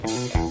Good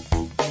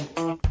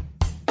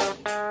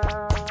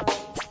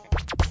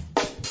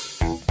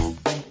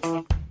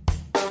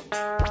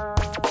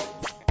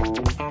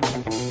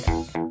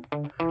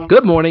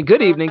morning,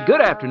 good evening,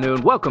 good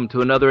afternoon. Welcome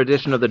to another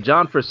edition of the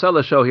John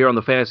Frisella Show here on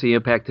the Fantasy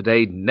Impact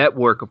Today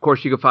Network. Of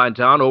course, you can find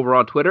John over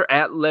on Twitter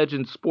at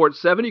Legend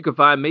Sports 7. You can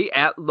find me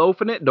at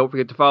Lofinit. Don't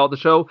forget to follow the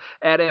show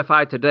at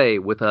FI Today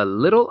with a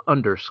little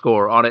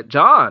underscore on it.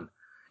 John,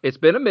 it's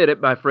been a minute,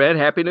 my friend.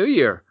 Happy New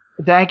Year.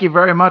 Thank you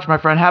very much, my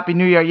friend. Happy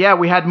New Year. Yeah,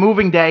 we had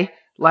moving day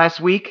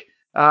last week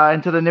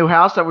into the new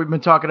house that we've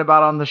been talking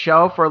about on the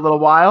show for a little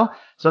while.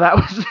 So that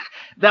was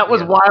that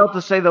was Yeah. wild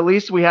to say the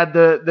least. We had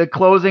the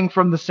closing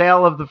from the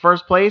sale of the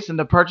first place and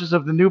the purchase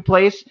of the new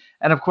place.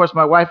 And of course,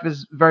 my wife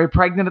is very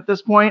pregnant at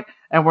this point,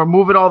 and we're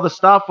moving all the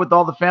stuff with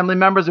all the family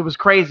members. It was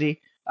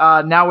crazy.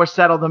 Now we're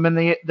settled. I'm in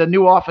the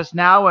new office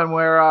now, and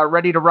we're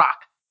ready to rock.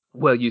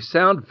 Well, you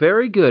sound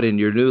very good in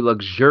your new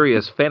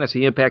luxurious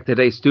Fantasy Impact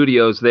Today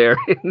studios there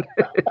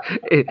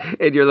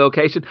in your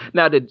location.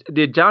 Now,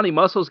 did Johnny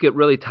Muscles get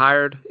really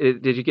tired?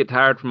 Did you get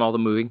tired from all the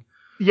moving?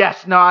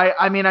 Yes, no,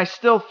 I mean, I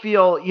still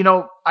feel,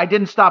 I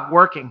didn't stop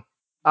working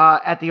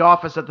at the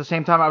office at the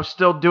same time. I was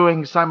still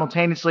doing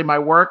simultaneously my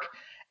work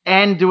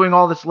and doing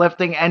all this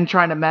lifting and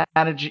trying to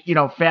manage,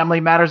 family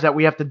matters that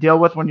we have to deal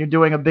with when you're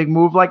doing a big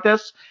move like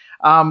this.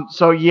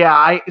 So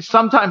yeah,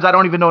 sometimes I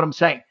don't even know what I'm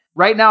saying.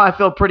 Right now, I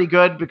feel pretty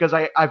good because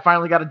I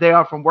finally got a day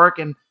off from work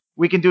and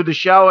we can do the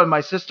show, and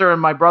my sister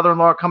and my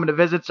brother-in-law are coming to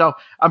visit. So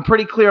I'm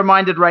pretty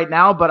clear-minded right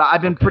now, but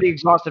I've been pretty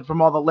exhausted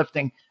from all the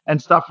lifting and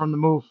stuff from the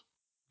move.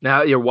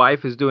 Now your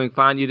wife is doing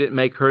fine. You didn't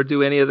make her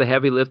do any of the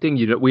heavy lifting.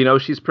 We know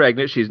she's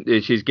pregnant. She's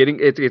getting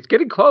it's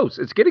getting close.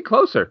 It's getting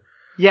closer.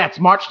 Yeah, it's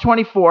March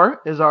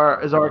 24 is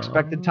our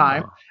expected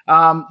time.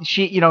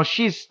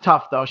 She's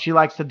tough though. She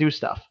likes to do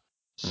stuff.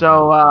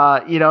 So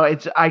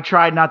it's I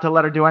tried not to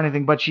let her do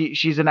anything, but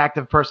she's an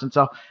active person.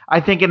 So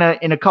I think in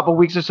a couple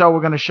weeks or so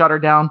we're gonna shut her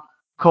down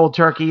cold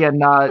turkey and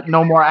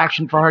no more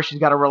action for her. She's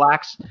got to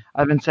relax.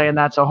 I've been saying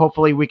that, so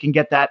hopefully we can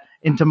get that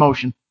into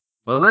motion.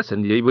 Well,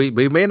 listen, we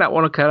may not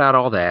want to cut out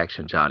all the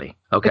action, Johnny.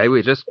 Okay,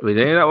 we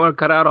may not want to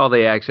cut out all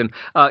the action.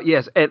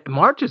 Yes, and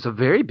March is a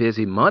very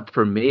busy month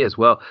for me as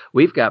well.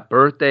 We've got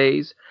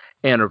birthdays,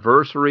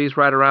 anniversaries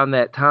right around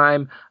that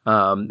time.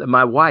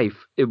 My wife,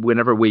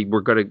 whenever we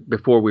were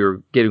before we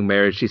were getting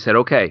married, she said,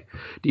 "Okay,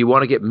 do you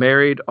want to get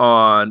married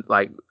on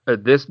like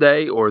this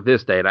day or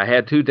this day?" And I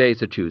had 2 days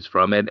to choose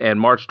from, and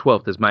March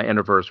 12th is my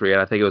anniversary,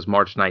 and I think it was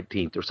March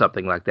 19th or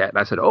something like that. And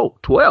I said, "Oh,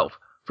 12."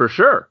 For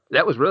sure.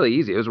 That was really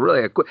easy. It was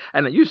really a quick.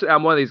 And usually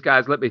I'm one of these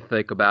guys, let me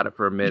think about it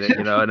for a minute,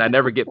 and I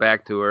never get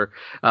back to her.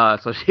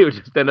 So she would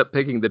just end up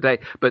picking the day.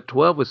 But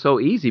 12 was so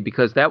easy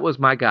because that was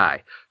my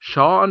guy,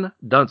 Sean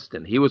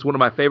Dunston. He was one of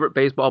my favorite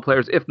baseball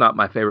players, if not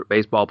my favorite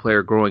baseball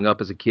player growing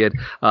up as a kid.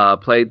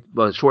 Played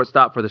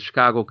shortstop for the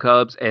Chicago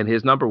Cubs, and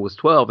his number was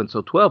 12. And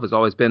so 12 has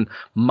always been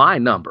my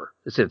number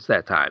since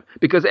that time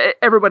because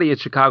everybody in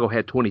Chicago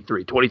had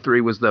 23.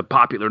 23 was the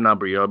popular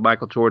number,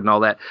 Michael Jordan,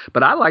 all that.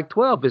 But I like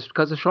 12 just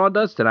because of Sean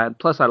Dunston.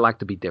 Plus, I like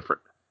to be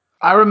different.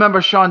 I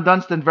remember Sean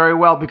Dunston very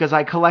well because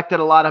I collected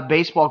a lot of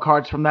baseball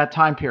cards from that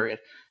time period.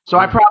 So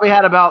I probably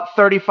had about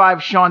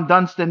 35 Sean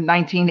Dunston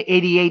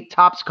 1988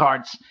 Topps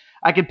cards.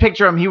 I could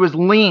picture him. He was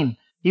lean.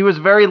 He was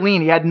very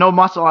lean. He had no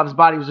muscle on his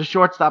body. He was a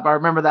shortstop. I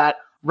remember that.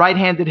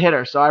 Right-handed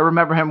hitter. So I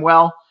remember him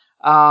well.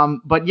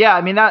 But yeah,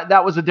 I mean,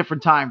 that was a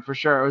different time for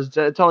sure. It was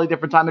a totally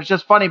different time. It's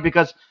just funny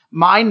because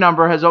my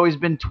number has always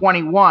been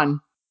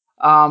 21.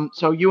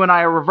 So you and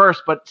I are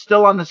reversed, but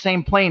still on the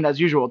same plane as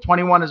usual.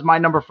 21 is my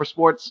number for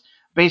sports.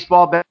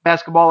 Baseball,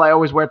 basketball, I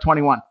always wear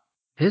 21.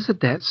 Isn't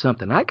that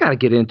something? I got to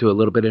get into a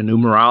little bit of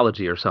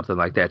numerology or something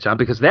like that, John,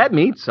 because that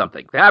means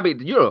something. I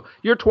mean,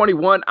 you're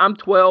 21, I'm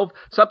 12,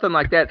 something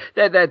like that.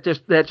 That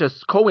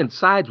just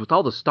coincides with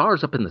all the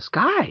stars up in the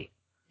sky.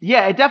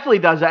 Yeah, it definitely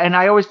does. And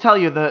I always tell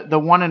you the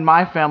one in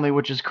my family,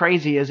 which is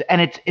crazy,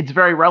 and it's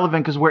very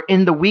relevant because we're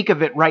in the week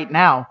of it right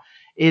now,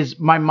 is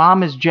my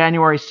mom is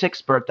January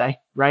 6th birthday,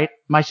 right?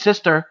 My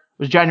sister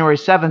was January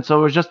 7th, so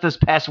it was just this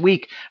past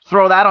week.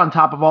 Throw that on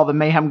top of all the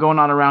mayhem going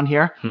on around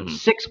here.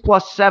 6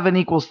 plus 7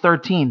 equals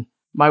 13.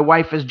 My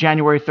wife is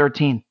January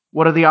 13.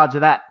 What are the odds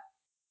of that?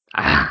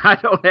 I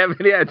don't have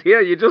any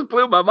idea. You just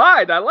blew my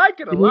mind. I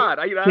like it a lot.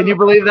 Can you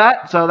believe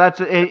that? So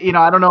that's, I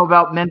don't know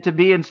about meant to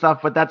be and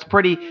stuff, but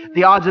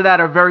the odds of that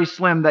are very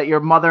slim that your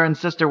mother and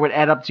sister would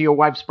add up to your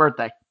wife's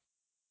birthday.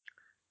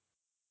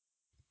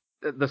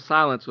 The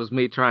silence was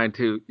me trying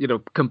to,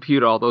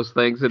 compute all those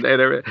things. And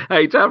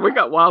hey, John, we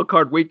got Wild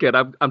Card Weekend.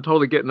 I'm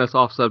totally getting us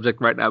off subject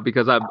right now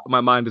because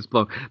my mind is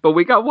blown. But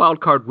we got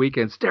Wild Card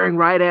Weekend staring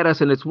right at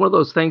us, and it's one of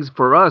those things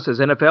for us as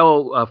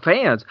NFL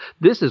fans.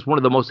 This is one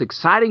of the most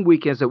exciting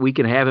weekends that we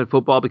can have in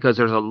football because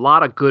there's a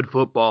lot of good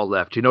football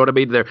left. You know what I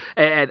mean?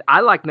 And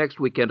I like next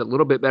weekend a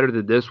little bit better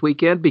than this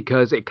weekend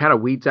because it kind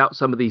of weeds out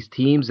some of these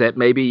teams that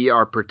maybe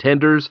are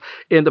pretenders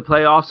in the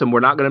playoffs, and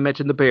we're not going to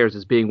mention the Bears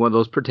as being one of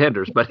those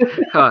pretenders, but.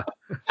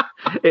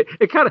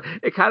 It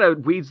kind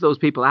of weeds those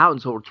people out,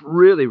 and so it's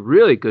really,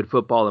 really good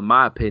football in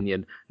my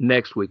opinion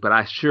next week. But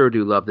I sure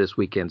do love this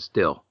weekend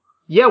still.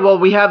 Yeah, well,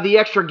 we have the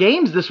extra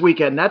games this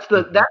weekend. That's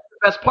the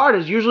best part.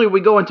 Is usually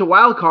we go into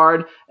wild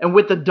card, and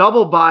with the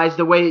double buys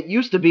the way it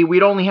used to be,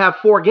 we'd only have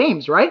 4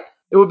 games, right?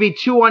 It would be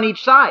 2 on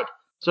each side.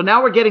 So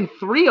now we're getting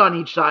 3 on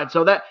each side.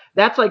 So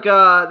that's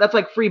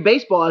like free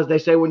baseball, as they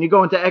say, when you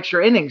go into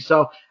extra innings.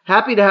 So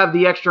happy to have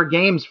the extra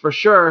games for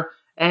sure.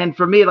 And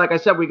for me, like I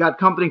said, we got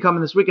company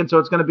coming this weekend, so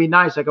it's going to be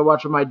nice. I can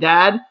watch with my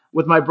dad,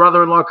 with my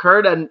brother-in-law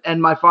Kurt,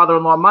 and my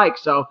father-in-law Mike.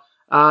 So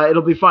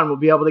it'll be fun. We'll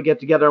be able to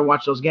get together and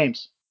watch those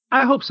games.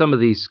 I hope some of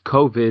these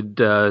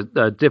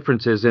COVID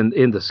differences in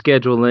the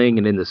scheduling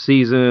and in the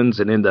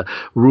seasons and in the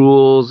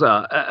rules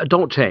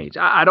don't change.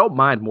 I don't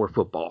mind more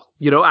football.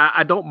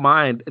 I don't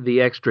mind the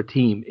extra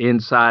team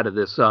inside of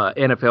this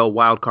NFL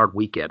wildcard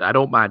weekend. I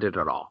don't mind it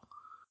at all.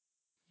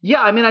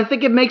 Yeah, I mean, I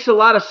think it makes a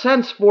lot of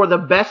sense for the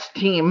best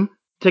team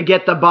to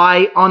get the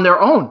bye on their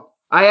own.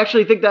 I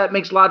actually think that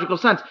makes logical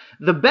sense.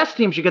 The best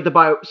team should get the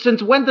bye.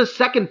 Since when does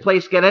second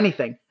place get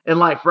anything in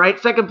life, right?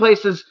 Second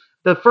place is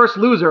the first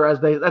loser,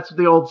 that's what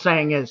the old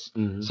saying is.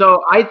 Hmm.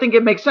 So I think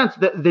it makes sense.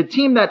 The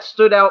team that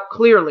stood out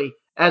clearly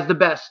as the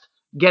best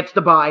gets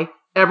the bye.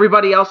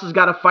 Everybody else has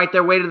got to fight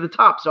their way to the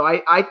top. So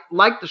I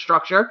like the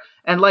structure,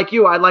 and like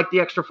you, I like the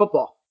extra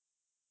football.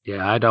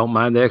 Yeah, I don't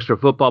mind the extra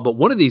football, but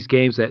one of these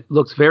games that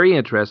looks very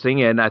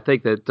interesting, and I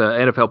think that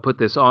NFL put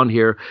this on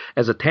here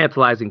as a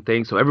tantalizing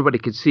thing so everybody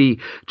could see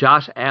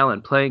Josh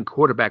Allen playing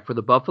quarterback for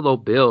the Buffalo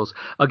Bills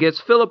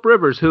against Philip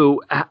Rivers,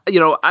 who,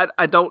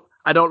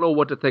 I don't know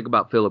what to think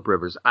about Philip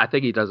Rivers. I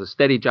think he does a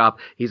steady job.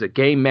 He's a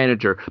game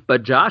manager,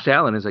 but Josh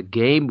Allen is a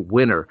game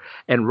winner.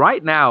 And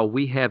right now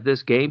we have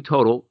this game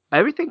total.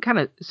 Everything kind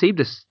of seemed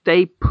to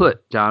stay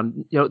put,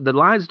 John. The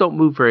lines don't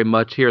move very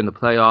much here in the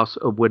playoffs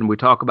when we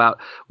talk about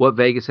what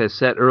Vegas has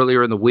set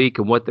earlier in the week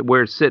and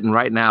where it's sitting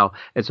right now.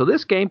 And so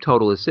this game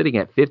total is sitting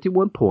at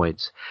 51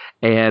 points,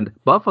 and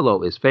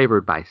Buffalo is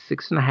favored by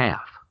 6.5.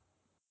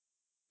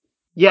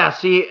 Yeah,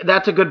 see,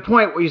 that's a good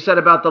point what you said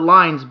about the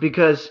lines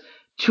because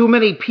too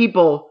many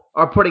people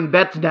are putting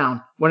bets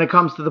down when it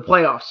comes to the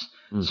playoffs.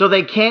 Mm. So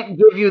they can't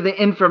give you the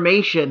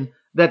information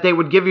that they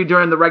would give you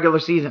during the regular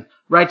season,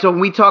 right? So when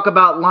we talk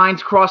about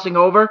lines crossing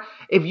over,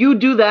 if you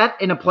do that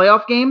in a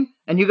playoff game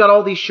and you got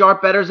all these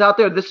sharp bettors out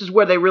there, this is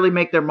where they really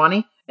make their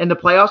money in the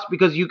playoffs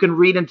because you can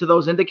read into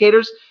those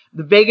indicators.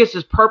 The Vegas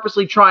is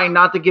purposely trying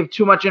not to give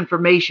too much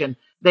information.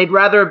 They'd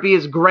rather it be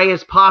as gray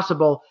as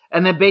possible,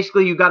 and then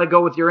basically you got to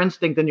go with your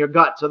instinct and your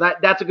gut. So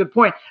that's a good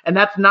point, and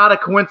that's not a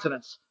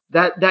coincidence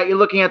that you're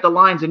looking at the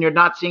lines and you're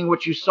not seeing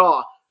what you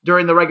saw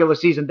during the regular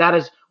season. That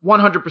is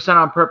 100%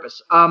 on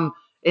purpose.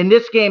 In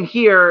this game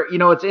here,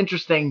 it's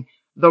interesting.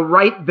 The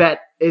right bet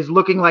is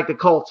looking like the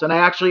Colts, and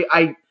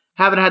I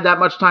haven't had that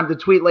much time to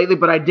tweet lately,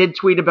 but I did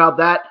tweet about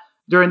that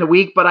during the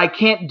week, but I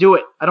can't do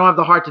it. I don't have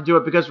the heart to do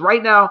it because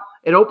right now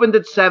it opened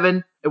at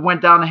 7, it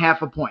went down to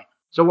half a point.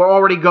 So we're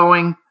already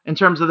going in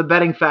terms of the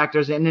betting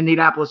factors in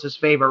Indianapolis's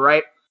favor,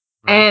 right?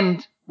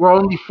 And we're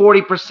only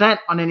 40%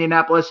 on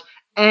Indianapolis,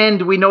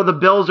 and we know the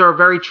Bills are a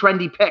very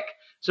trendy pick.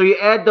 So you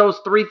add those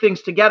three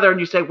things together and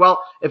you say,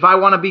 well, if I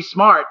want to be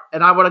smart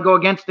and I want to go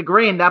against the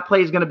grain, that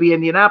play is going to be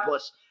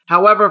Indianapolis.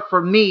 However,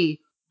 for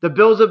me, the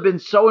Bills have been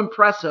so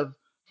impressive.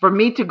 For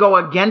me to go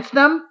against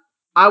them,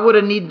 I would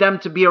have need them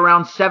to be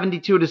around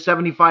 72 to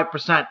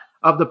 75%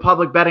 of the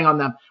public betting on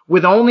them.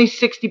 With only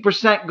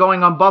 60%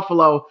 going on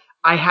Buffalo,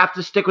 I have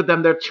to stick with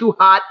them. They're too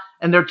hot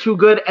and they're too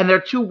good and they're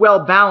too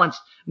well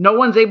balanced. No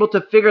one's able to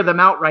figure them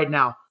out right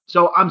now.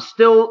 So I'm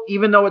still,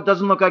 even though it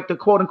doesn't look like the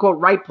quote unquote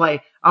right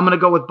play, I'm going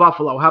to go with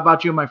Buffalo. How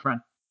about you, my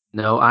friend?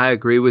 No, I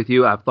agree with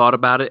you. I've thought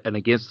about it, and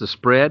against the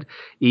spread,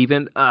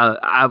 even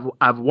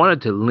I've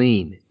wanted to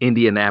lean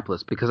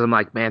Indianapolis because I'm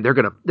like, man, they're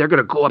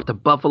gonna go up to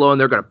Buffalo and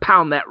they're gonna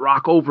pound that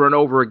rock over and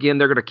over again.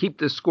 They're gonna keep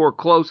this score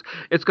close.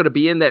 It's gonna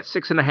be in that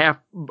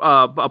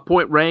 6.5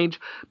 point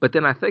range. But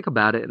then I think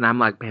about it, and I'm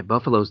like, man,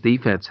 Buffalo's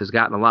defense has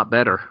gotten a lot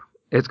better.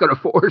 It's going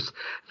to force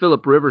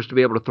Philip Rivers to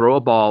be able to throw a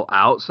ball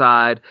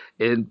outside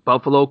in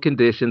Buffalo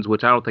conditions,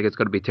 which I don't think it's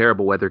going to be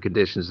terrible weather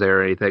conditions there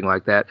or anything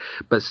like that.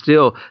 But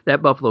still,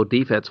 that Buffalo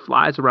defense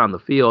flies around the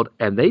field,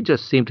 and they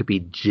just seem to be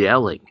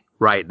gelling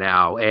right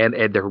now, and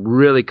they're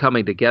really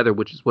coming together,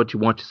 which is what you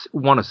want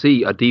to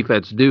see a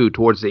defense do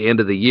towards the end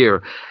of the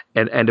year.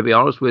 And to be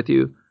honest with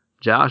you,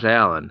 Josh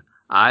Allen,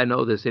 I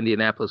know this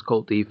Indianapolis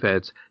Colt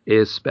defense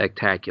is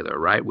spectacular,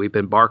 right? We've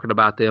been barking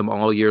about them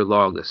all year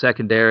long, the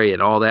secondary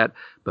and all that.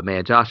 But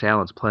man, Josh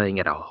Allen's playing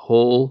at a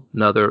whole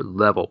nother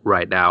level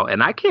right now.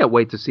 And I can't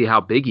wait to see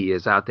how big he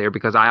is out there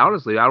because I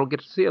don't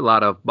get to see a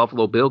lot of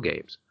Buffalo Bill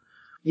games.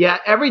 Yeah,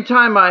 every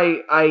time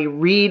I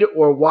read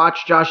or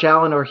watch Josh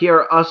Allen or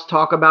hear us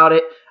talk about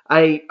it,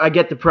 I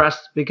get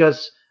depressed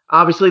because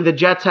obviously the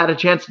Jets had a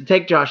chance to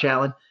take Josh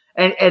Allen.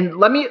 And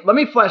let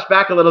me flash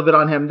back a little bit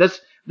on him.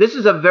 This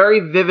is a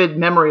very vivid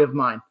memory of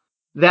mine.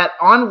 That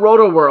on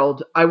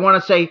RotoWorld, I want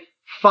to say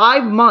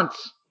 5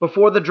 months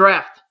before the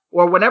draft,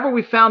 or whenever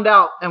we found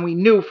out and we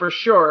knew for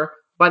sure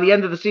by the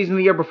end of the season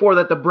the year before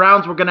that the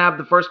Browns were going to have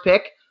the first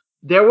pick,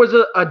 there was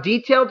a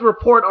detailed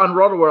report on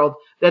RotoWorld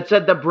that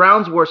said the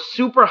Browns were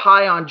super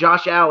high on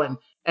Josh Allen,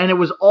 and it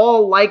was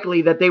all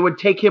likely that they would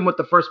take him with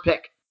the first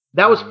pick.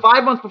 That was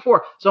 5 months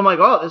before. So I'm like,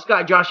 oh, this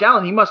guy Josh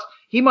Allen,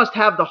 he must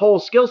have the whole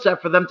skill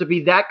set for them to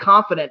be that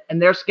confident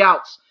and their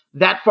scouts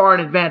that far in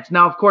advance.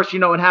 Now, of course, you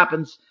know what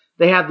happens.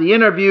 They have the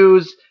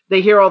interviews.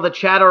 They hear all the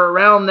chatter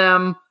around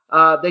them.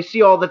 They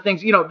see all the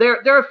things.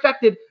 They're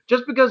affected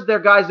just because they're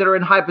guys that are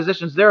in high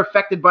positions. They're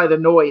affected by the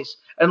noise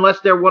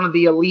unless they're one of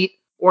the elite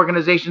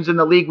organizations in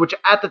the league, which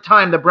at the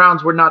time the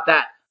Browns were not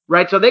that.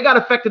 Right? So they got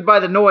affected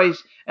by the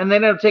noise, and they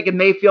ended up taking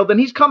Mayfield, and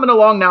he's coming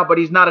along now, but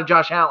he's not a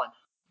Josh Allen.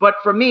 But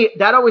for me,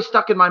 that always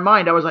stuck in my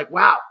mind. I was like,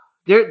 wow,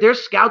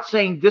 there's scouts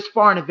saying this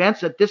far in advance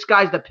that this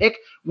guy's the pick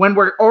when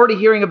we're already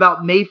hearing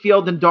about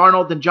Mayfield and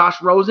Darnold and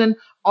Josh Rosen.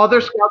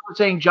 Other scouts were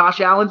saying Josh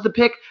Allen's the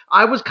pick.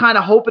 I was kind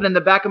of hoping in the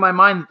back of my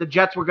mind that the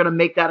Jets were going to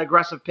make that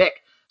aggressive pick.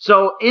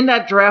 So in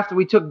that draft,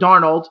 we took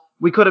Darnold.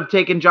 We could have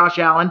taken Josh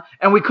Allen,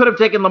 and we could have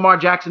taken Lamar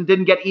Jackson.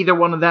 Didn't get either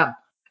one of them.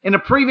 In a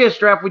previous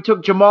draft, we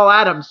took Jamal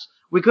Adams.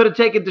 We could have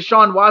taken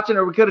Deshaun Watson,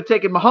 or we could have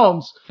taken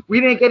Mahomes. We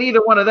didn't get either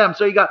one of them.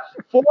 So you got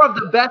 4 of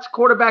the best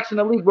quarterbacks in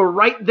the league were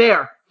right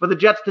there for the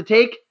Jets to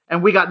take,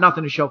 and we got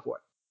nothing to show for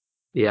it.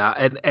 Yeah,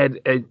 and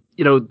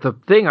the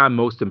thing I'm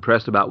most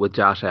impressed about with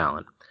Josh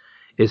Allen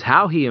is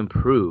how he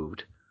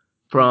improved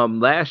from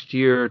last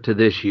year to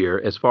this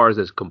year as far as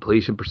his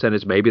completion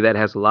percentage. Maybe that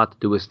has a lot to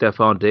do with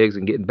Stephon Diggs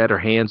and getting better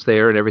hands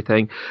there and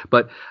everything.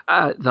 But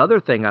the other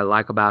thing I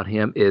like about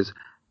him is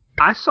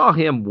I saw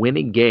him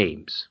winning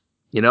games.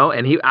 And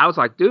I was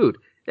like, dude,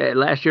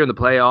 last year in the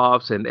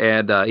playoffs and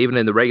even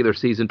in the regular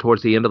season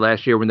towards the end of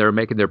last year when they were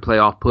making their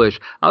playoff push,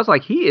 I was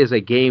like, he is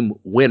a game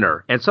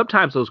winner. And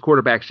sometimes those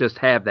quarterbacks just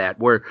have that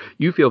where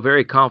you feel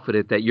very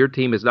confident that your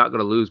team is not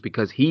going to lose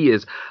because he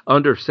is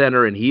under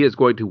center and he is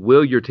going to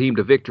will your team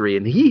to victory.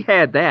 And he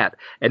had that.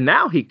 And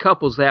now he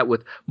couples that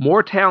with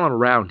more talent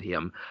around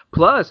him.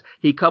 Plus,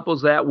 he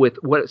couples that with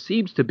what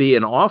seems to be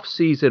an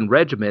off-season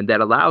regimen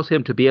that allows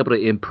him to be able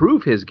to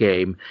improve his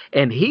game.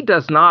 And he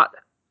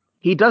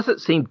doesn't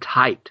seem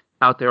tight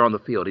out there on the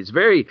field. He's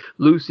very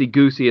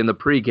loosey-goosey in the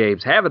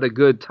pre-games, having a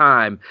good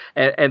time,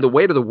 and the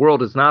weight of the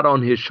world is not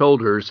on his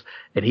shoulders,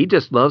 and he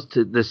just loves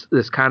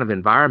this kind of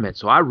environment.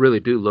 So I really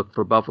do look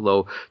for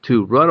Buffalo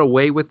to run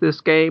away with this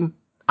game.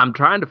 I'm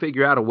trying to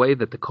figure out a way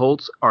that the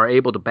Colts are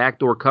able to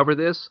backdoor cover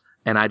this,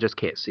 and I just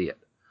can't see it.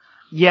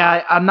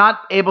 Yeah, I'm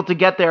not able to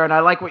get there, and I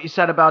like what you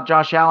said about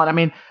Josh Allen. I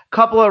mean, a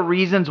couple of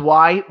reasons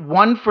why.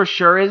 One for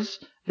sure is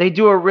they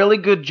do a really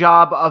good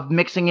job of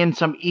mixing in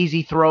some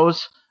easy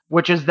throws,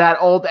 which is that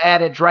old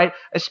adage, right?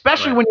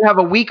 Especially when you have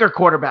a weaker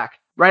quarterback,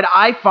 right?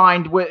 I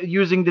find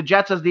using the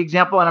Jets as the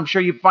example, and I'm sure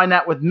you find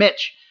that with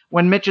Mitch,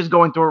 when Mitch is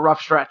going through a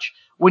rough stretch.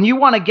 When you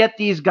want to get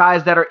these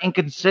guys that are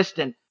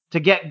inconsistent to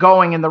get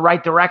going in the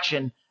right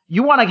direction,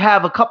 you want to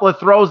have a couple of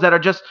throws that are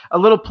just a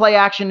little play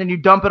action and you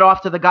dump it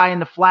off to the guy in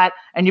the flat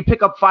and you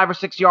pick up 5 or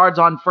 6 yards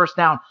on first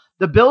down.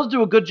 The Bills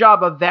do a good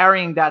job of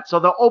varying that. So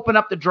they'll open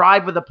up the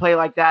drive with a play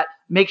like that,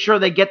 make sure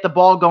they get the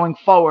ball going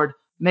forward,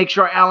 make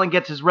sure Allen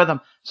gets his rhythm.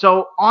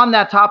 So on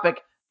that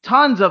topic,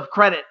 tons of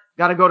credit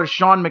got to go to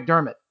Sean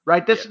McDermott,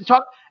 right?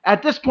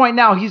 At this point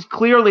now, he's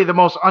clearly the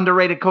most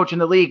underrated coach in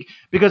the league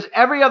because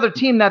every other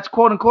team that's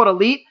quote unquote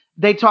elite,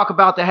 they talk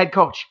about the head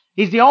coach.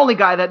 He's the only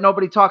guy that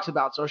nobody talks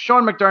about. So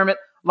Sean McDermott,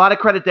 a lot of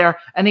credit there.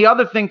 And the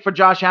other thing for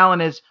Josh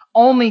Allen is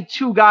only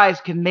 2 guys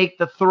can make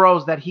the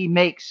throws that he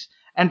makes.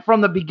 And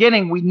from the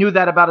beginning, we knew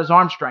that about his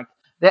arm strength.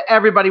 That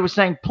everybody was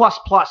saying plus.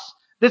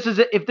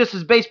 If this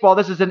is baseball,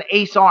 this is an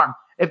ace arm.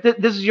 If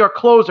this is your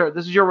closer,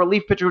 this is your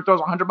relief pitcher who throws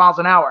 100 miles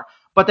an hour.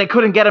 But they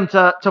couldn't get him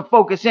to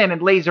focus in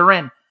and laser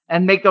in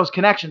and make those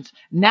connections.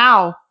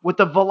 Now, with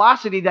the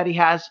velocity that he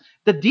has,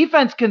 the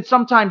defense can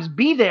sometimes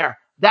be there.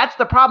 That's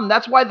the problem.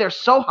 That's why they're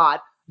so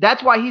hot.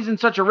 That's why he's in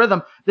such a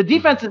rhythm. The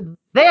defense is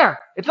there.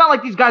 It's not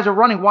like these guys are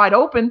running wide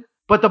open,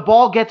 but the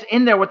ball gets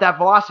in there with that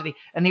velocity.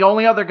 And the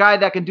only other guy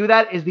that can do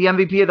that is the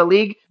MVP of the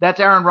league. That's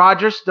Aaron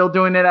Rodgers, still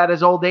doing it at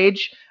his old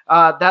age.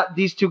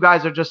 These 2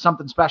 guys are just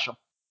something special.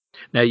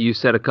 Now, you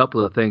said a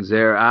couple of things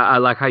there. I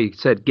like how you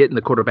said getting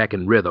the quarterback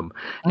in rhythm.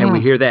 And we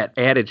hear that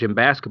adage in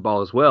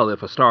basketball as well. If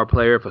the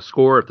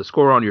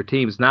scorer on your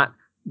team is not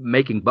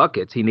making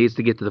buckets, he needs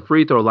to get to the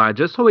free throw line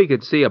just so he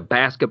could see a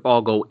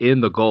basketball go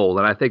in the goal.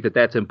 And I think that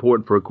that's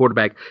important for a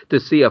quarterback to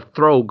see a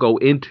throw go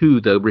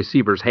into the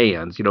receiver's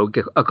hands,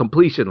 a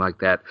completion like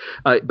that.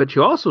 But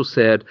you also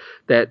said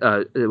that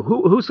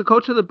who's the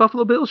coach of the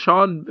Buffalo Bills?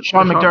 Sean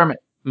McDermott.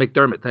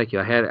 McDermott, thank you.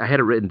 I had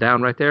it written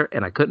down right there,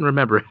 and I couldn't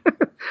remember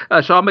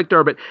it. Sean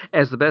McDermott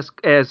as the best,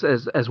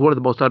 as one of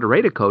the most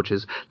underrated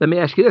coaches. Let me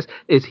ask you this: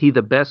 is he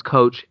the best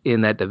coach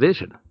in that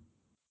division?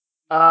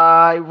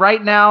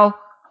 Right now,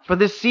 for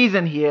this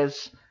season, he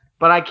is,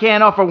 but I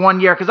can't offer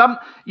 1 year because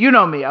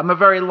I'm a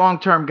very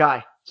long-term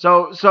guy.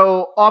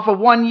 So off of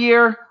 1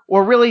 year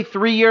or really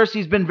 3 years,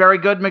 he's been very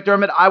good.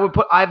 McDermott,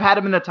 I've had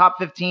him in the top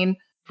 15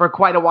 for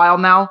quite a while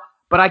now.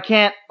 But I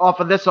can't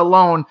offer this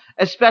alone,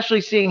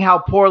 especially seeing how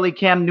poorly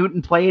Cam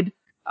Newton played.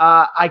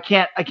 I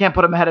can't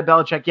put him ahead of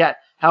Belichick yet.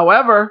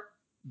 However,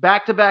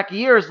 back-to-back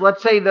years,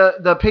 let's say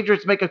the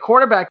Patriots make a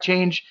quarterback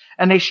change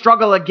and they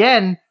struggle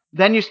again,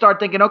 then you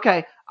start thinking,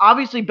 okay,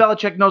 obviously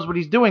Belichick knows what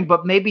he's doing,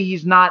 but maybe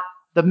he's not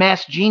the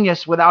mass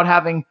genius without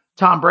having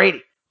Tom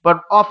Brady.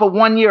 But off of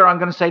 1 year, I'm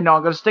going to say no.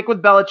 I'm going to stick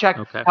with Belichick.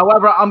 Okay.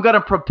 However, I'm going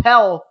to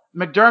propel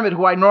McDermott,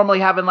 who I normally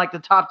have in like the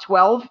top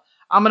 12.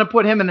 I'm going to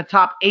put him in the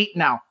top 8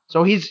 now.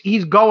 So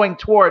he's going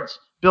towards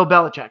Bill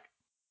Belichick.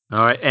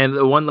 All right.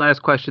 And one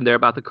last question there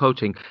about the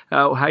coaching.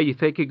 How are you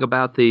thinking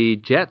about the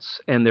Jets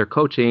and their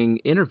coaching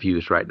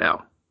interviews right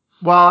now?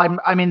 Well,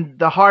 I mean,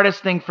 the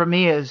hardest thing for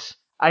me is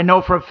I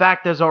know for a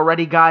fact there's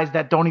already guys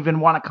that don't even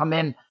want to come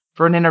in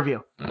for an interview.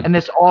 And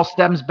this all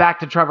stems back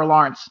to Trevor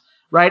Lawrence,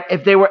 right?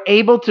 If they were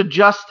able to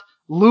just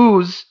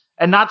lose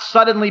and not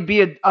suddenly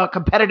be a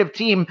competitive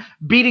team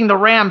beating the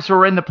Rams who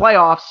are in the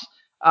playoffs,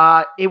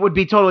 it would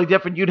be totally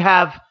different. You'd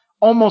have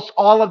almost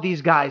all of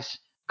these guys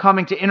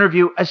coming to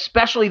interview,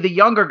 especially the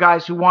younger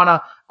guys who want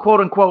to quote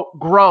unquote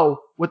grow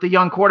with the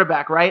young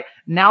quarterback, right?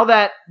 Now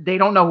that they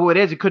don't know who it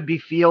is, it could be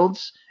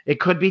Fields,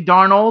 it could be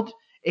Darnold,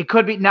 it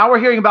could be, now we're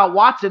hearing about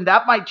Watson.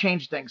 That might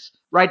change things,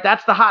 right?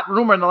 That's the hot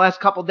rumor in the last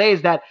couple of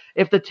days, that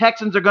if the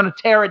Texans are going to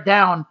tear it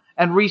down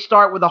and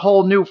restart with a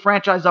whole new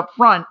franchise up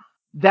front,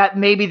 that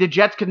maybe the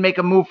Jets could make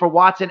a move for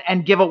Watson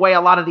and give away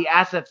a lot of the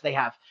assets they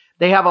have.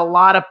 They have a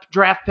lot of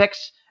draft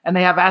picks and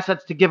they have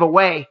assets to give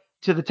away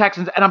to the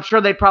Texans, and I'm sure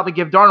they'd probably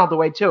give Darnold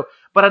away too.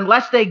 But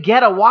unless they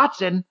get a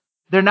Watson,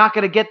 they're not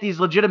going to get these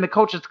legitimate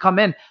coaches to come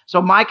in.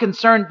 So my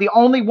concern, the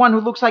only one who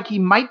looks like he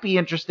might be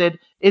interested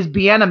is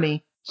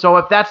Bieniemy. So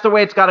if that's the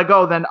way it's got to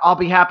go, then I'll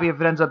be happy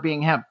if it ends up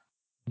being him.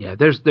 Yeah,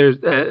 there's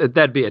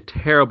that'd be a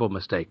terrible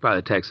mistake by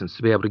the Texans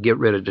to be able to get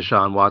rid of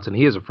Deshaun Watson.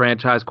 He is a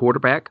franchise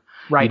quarterback.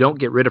 Right. You don't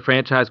get rid of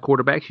franchise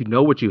quarterbacks. You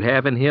know what you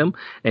have in him,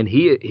 and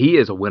he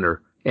is a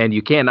winner. And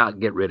you cannot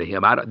get rid of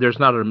him. There's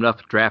not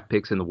enough draft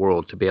picks in the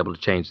world to be able to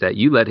change that.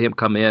 You let him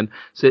come in,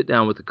 sit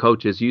down with the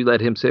coaches. You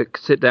let him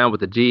sit down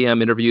with the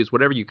GM interviews,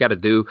 whatever you got to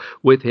do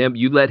with him.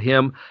 You let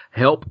him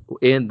help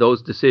in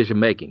those decision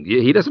making.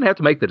 He doesn't have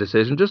to make the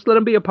decision. Just let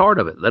him be a part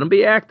of it. Let him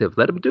be active.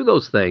 Let him do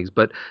those things.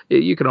 But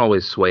you can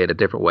always sway it a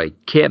different way.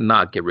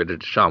 Cannot get rid of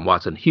Deshaun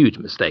Watson. Huge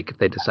mistake if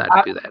they decide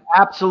to do that.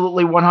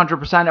 Absolutely,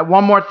 100%. And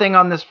one more thing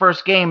on this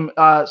first game,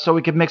 so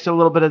we could mix a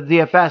little bit of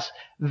DFS.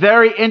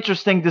 Very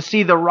interesting to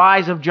see the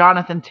rise of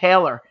Jonathan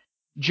Taylor.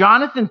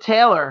 Jonathan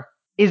Taylor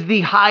is the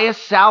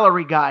highest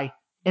salary guy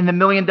in the $1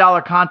 million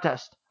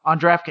contest on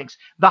DraftKings.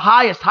 The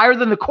highest, higher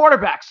than the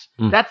quarterbacks.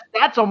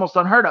 That's almost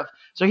unheard of.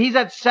 So he's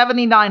at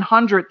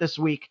 7,900 this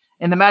week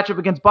in the matchup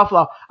against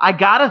Buffalo. I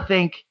gotta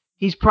think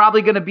he's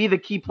probably going to be the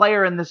key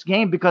player in this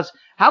game, because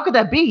how could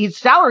that be? His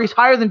salary is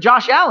higher than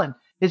Josh Allen.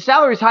 His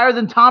salary is higher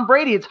than Tom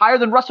Brady. It's higher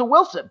than Russell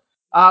Wilson,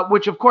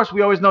 which of course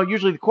we always know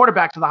usually the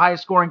quarterbacks are the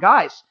highest scoring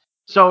guys.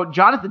 So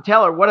Jonathan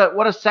Taylor,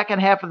 what a second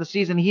half of the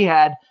season he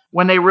had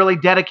when they really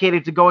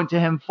dedicated to going to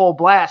him full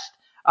blast.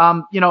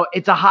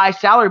 It's a high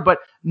salary, but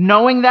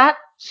knowing that,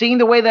 seeing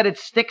the way that it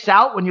sticks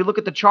out when you look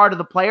at the chart of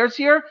the players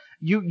here,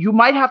 you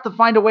might have to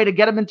find a way to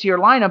get him into your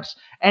lineups.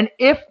 And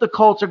if the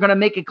Colts are going to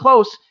make it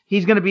close,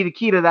 he's going to be the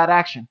key to that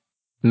action.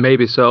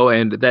 Maybe so,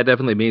 and that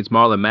definitely means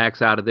Marlon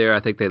Mack's out of there. I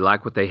think they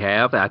like what they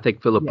have. I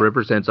think Phillip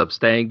Rivers ends up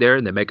staying there,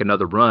 and they make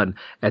another run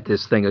at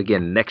this thing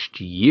again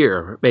next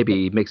year.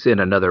 Maybe mix in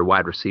another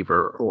wide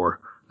receiver or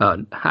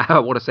I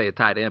want to say a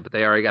tight end, but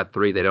they already got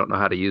 3. They don't know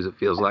how to use it,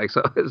 feels like.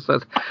 So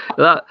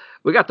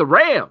we got the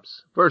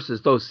Rams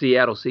versus those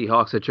Seattle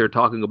Seahawks that you're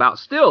talking about.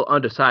 Still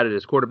undecided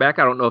as quarterback.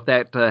 I don't know if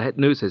that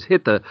news has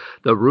hit the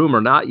room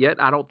or not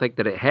yet. I don't think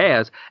that it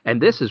has.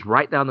 And this is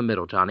right down the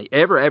middle, Johnny.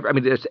 I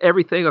mean, there's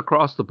everything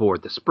across the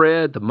board. The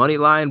spread, the money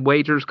line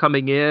wagers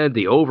coming in,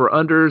 the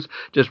over-unders,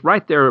 just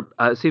right there.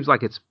 It seems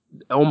like it's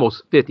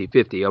almost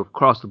 50-50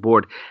 across the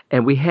board.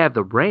 And we have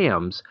the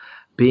Rams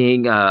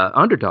being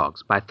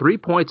underdogs by 3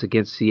 points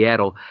against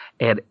Seattle,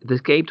 and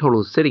this game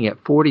total is sitting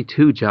at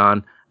 42.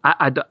 John,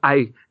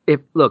 if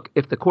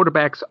the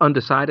quarterback's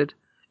undecided,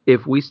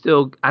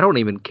 I don't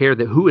even care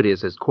who it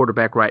is as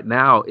quarterback right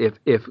now.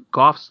 If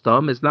Goff's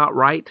thumb is not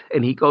right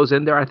and he goes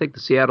in there, I think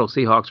the Seattle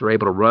Seahawks are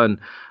able to run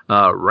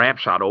ramp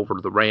shot over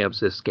the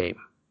Rams this game.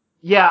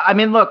 Yeah, I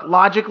mean, look,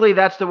 logically,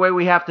 that's the way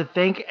we have to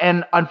think,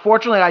 and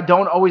unfortunately, I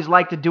don't always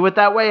like to do it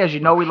that way. As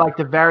you know, we like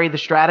to vary the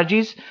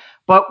strategies.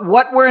 But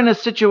what we're in a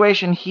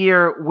situation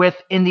here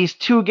with in these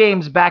 2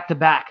 games back to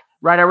back,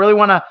 right? I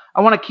want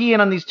to key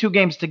in on these 2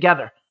 games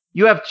together.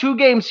 You have 2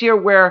 games here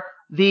where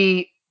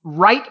the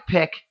right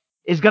pick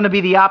is going to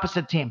be the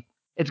opposite team.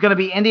 It's going to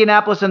be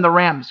Indianapolis and the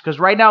Rams, because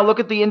right now, look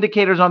at the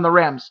indicators on the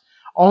Rams.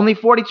 Only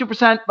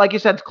 42%, like you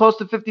said, it's close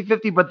to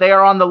 50-50, but they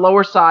are on the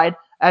lower side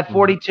at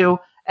 42.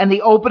 And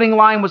the opening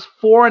line was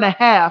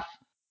 4.5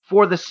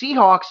 for the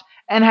Seahawks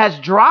and has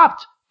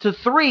dropped to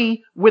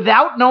 3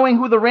 without knowing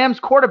who the Rams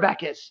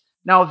quarterback is.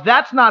 Now, if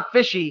that's not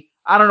fishy,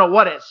 I don't know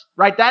what is,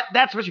 right?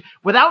 That's fishy.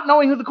 Without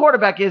knowing who the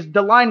quarterback is,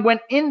 the line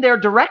went in their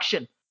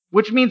direction,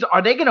 which means,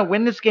 are they going to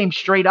win this game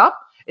straight up?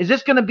 Is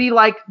this going to be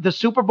like the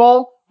Super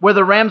Bowl where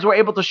the Rams were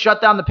able to shut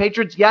down the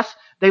Patriots? Yes,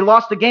 they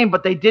lost the game,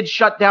 but they did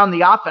shut down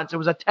the offense. It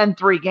was a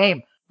 10-3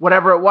 game,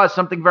 whatever it was,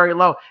 something very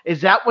low.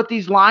 Is that what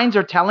these lines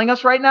are telling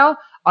us right now?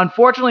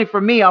 Unfortunately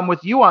for me, I'm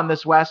with you on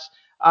this, Wes.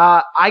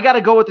 I got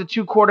to go with the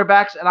 2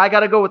 quarterbacks, and I got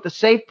to go with the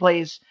safe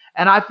plays.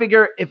 And I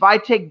figure if I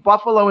take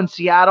Buffalo and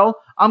Seattle,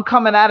 I'm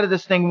coming out of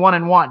this thing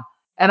 1-1.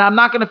 And I'm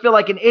not going to feel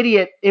like an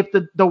idiot if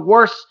the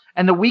worse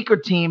and the weaker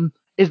team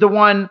is the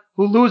one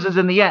who loses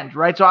in the end,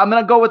 right? So I'm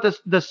going to go with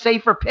the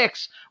safer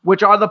picks,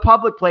 which are the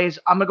public plays.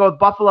 I'm going to go with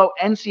Buffalo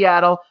and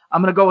Seattle.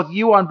 I'm going to go with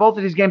you on both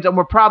of these games, and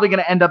we're probably going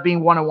to end up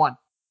being 1-1.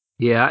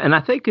 Yeah, and I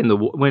think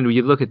when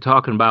you look at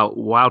talking about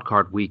wild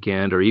card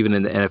weekend or even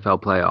in the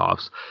NFL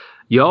playoffs,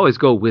 you always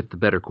go with the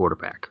better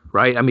quarterback,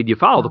 right? I mean, you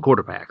follow the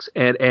quarterbacks,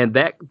 and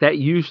that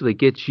usually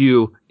gets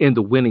you in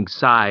the winning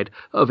side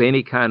of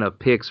any kind of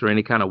picks or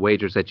any kind of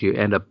wagers that you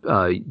end up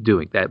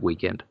doing that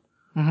weekend.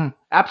 Mm-hmm.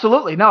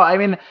 Absolutely. No, I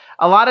mean,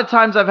 a lot of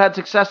times I've had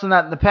success in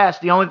that in the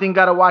past. The only thing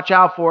got to watch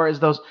out for is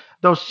those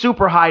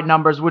super high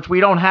numbers, which we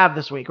don't have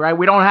this week, right?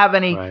 We don't have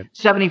any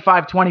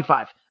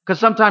 75-25 because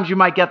sometimes you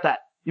might get that.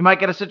 You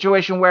might get a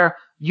situation where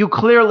you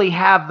clearly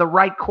have the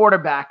right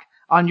quarterback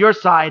on your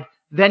side.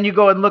 Then you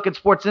go and look at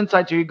Sports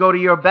Insights or you go to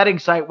your betting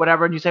site,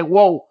 whatever, and you say,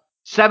 whoa,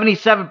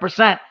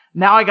 77%.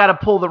 Now I got to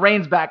pull the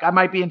reins back. I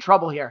might be in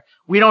trouble here.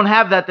 We don't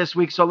have that this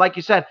week. So like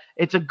you said,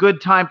 it's a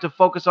good time to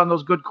focus on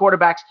those good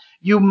quarterbacks.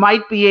 You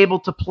might be able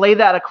to play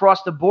that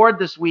across the board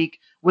this week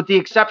with the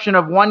exception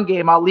of one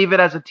game. I'll leave it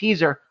as a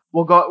teaser.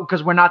 We'll go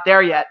because we're not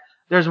there yet.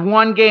 There's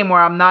one game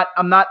where I'm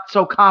not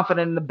so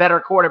confident in the better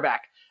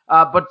quarterback.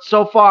 But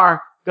so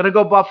far, going to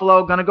go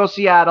Buffalo, going to go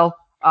Seattle.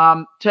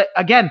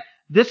 Again,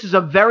 this is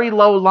a very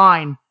low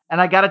line,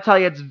 and I got to tell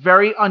you, it's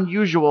very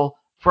unusual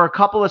for a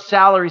couple of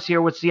salaries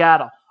here with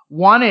Seattle.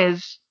 One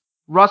is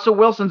Russell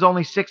Wilson's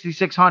only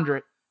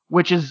 6,600,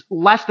 which is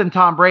less than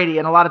Tom Brady,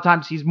 and a lot of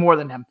times he's more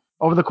than him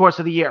over the course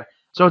of the year.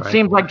 So it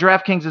seems like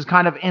DraftKings is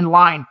kind of in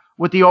line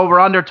with the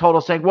over-under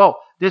total, saying, whoa,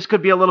 this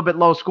could be a little bit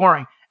low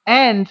scoring.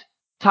 And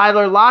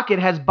Tyler Lockett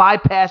has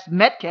bypassed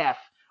Metcalf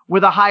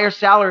with a higher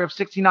salary of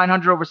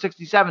 6,900 over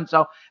 67.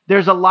 So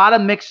there's a lot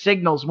of mixed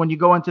signals when you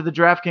go into the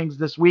DraftKings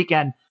this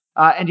weekend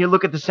and you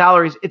look at the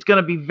salaries. It's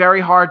going to be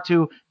very hard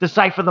to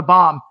decipher the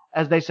bomb,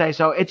 as they say.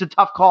 So it's a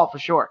tough call for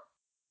sure.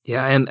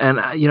 Yeah, and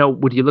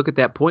when you look at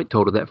that point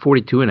total, that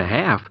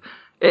 42.5,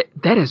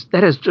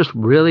 that is just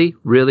really,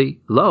 really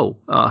low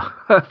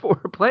for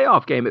a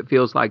playoff game, it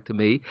feels like to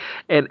me.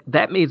 And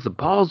that means the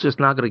ball's just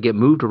not going to get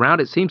moved around.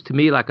 It seems to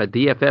me like a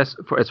DFS,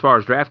 as far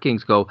as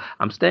DraftKings go,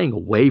 I'm staying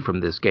away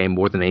from this game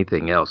more than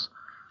anything else.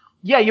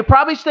 Yeah, you're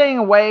probably staying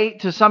away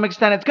to some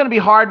extent. It's going to be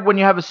hard when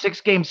you have a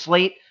 6-game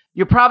slate.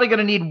 You're probably going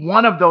to need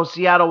one of those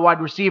Seattle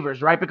wide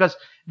receivers, right? Because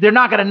they're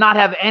not going to not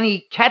have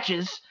any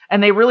catches,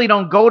 and they really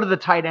don't go to the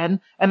tight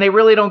end, and they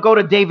really don't go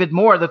to David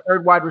Moore, the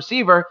third wide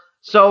receiver.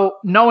 So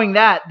knowing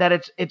that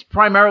it's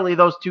primarily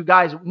those two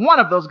guys, one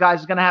of those guys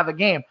is going to have a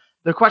game.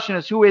 The question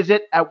is, who is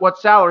it at what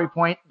salary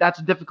point? That's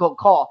a difficult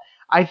call.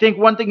 I think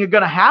one thing you're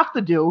going to have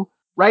to do,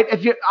 right?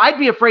 I'd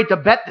be afraid to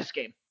bet this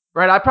game,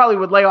 right? I probably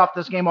would lay off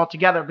this game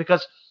altogether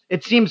because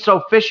it seems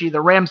so fishy.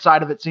 The Rams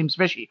side of it seems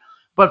fishy.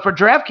 But for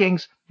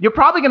DraftKings, you're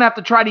probably going to have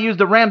to try to use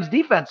the Rams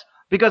defense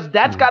because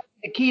that's got to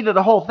be the key to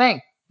the whole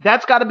thing.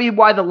 That's got to be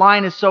why the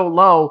line is so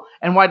low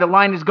and why the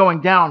line is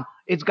going down.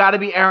 It's got to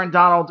be Aaron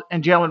Donald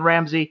and Jalen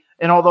Ramsey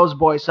and all those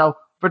boys. So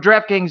for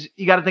DraftKings,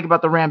 you got to think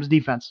about the Rams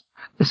defense.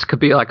 This could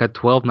be like a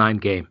 12-9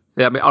 game.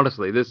 Yeah, I mean,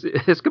 honestly, this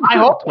could be I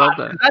hope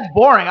 12-9. That's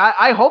boring.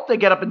 I hope they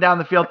get up and down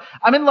the field.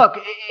 I mean, look,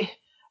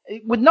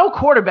 with no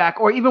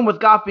quarterback or even with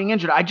Goff being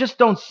injured, I just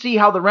don't see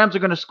how the Rams are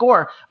going to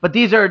score. But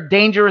these are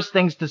dangerous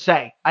things to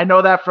say. I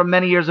know that from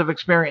many years of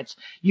experience.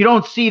 You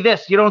don't see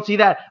this. You don't see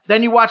that.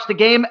 Then you watch the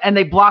game and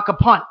they block a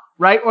punt,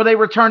 right? Or they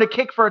return a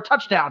kick for a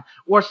touchdown.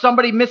 Or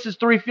somebody misses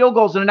 3 field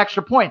goals and an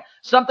extra point.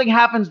 Something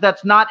happens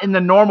that's not in the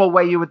normal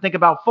way you would think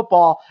about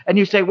football. And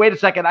you say, wait a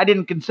second, I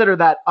didn't consider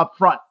that up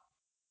front.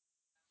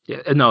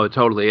 Yeah, no,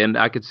 totally. And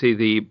I could see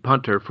the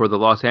punter for the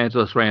Los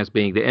Angeles Rams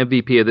being the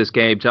MVP of this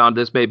game. John,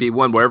 this may be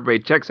one where everybody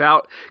checks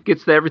out,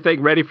 gets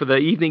everything ready for the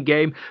evening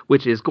game,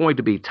 which is going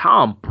to be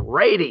Tom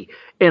Brady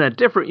in a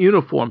different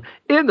uniform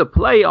in the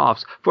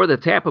playoffs for the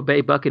Tampa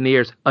Bay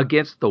Buccaneers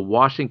against the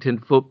Washington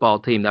football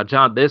team. Now,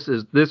 John, this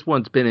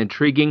one's been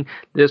intriguing.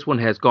 This one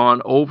has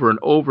gone over and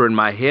over in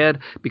my head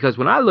because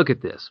when I look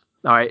at this,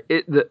 all right,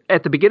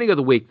 at the beginning of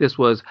the week, this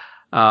was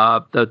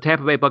the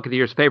Tampa Bay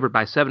Buccaneers favored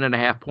by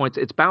 7.5 points.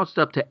 It's bounced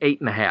up to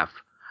 8.5.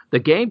 The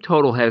game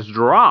total has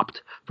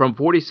dropped from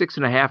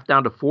 46.5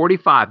 down to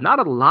 45. Not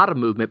a lot of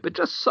movement, but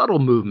just subtle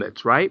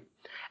movements, right?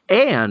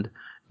 And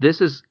this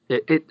is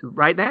it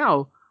right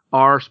now.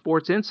 Our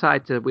Sports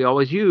Insights that we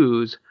always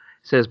use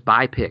says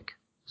buy pick,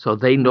 so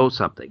they know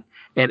something,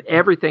 and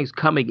everything's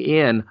coming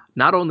in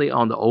not only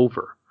on the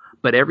over,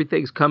 but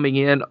everything's coming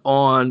in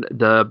on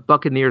the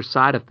Buccaneers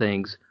side of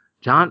things.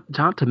 John,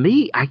 to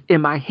me,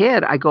 in my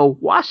head, I go,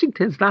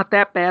 Washington's not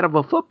that bad of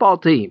a football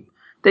team.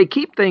 They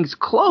keep things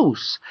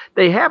close.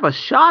 They have a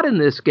shot in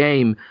this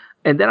game.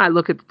 And then I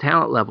look at the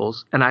talent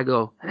levels and I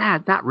go,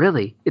 not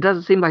really. It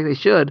doesn't seem like they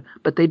should,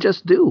 but they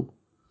just do.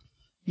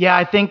 Yeah,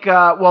 I think,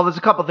 there's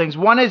a couple things.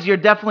 One is you're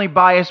definitely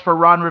biased for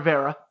Ron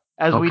Rivera,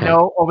 as we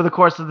know over the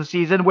course of the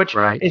season, which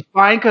is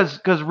fine because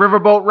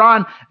Riverboat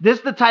Ron, this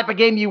is the type of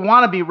game you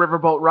want to be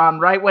Riverboat Ron,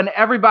 right? When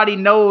everybody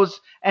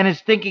knows and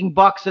is thinking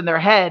Bucks in their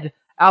head,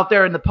 out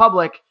there in the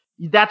public,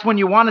 that's when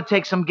you want to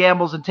take some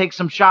gambles and take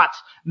some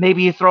shots.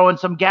 Maybe you throw in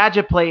some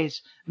gadget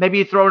plays. Maybe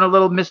you throw in a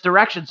little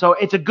misdirection. So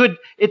it's a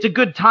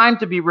good time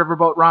to be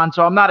Riverboat Ron.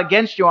 So I'm not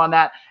against you on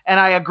that. And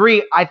I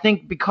agree. I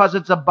think because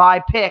it's a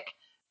bye pick,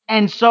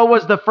 and so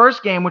was the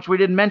first game, which we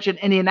didn't mention,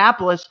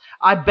 Indianapolis.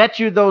 I bet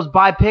you those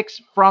bye picks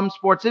from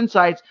Sports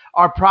Insights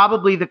are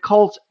probably the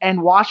Colts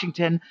and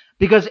Washington,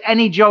 because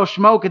any Joe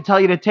Schmo could tell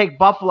you to take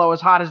Buffalo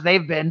as hot as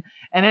they've been,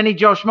 and any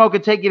Joe Schmo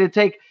could take you to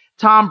take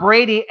Tom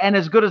Brady, and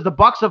as good as the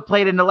Bucs have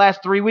played in the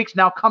last 3 weeks,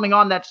 now coming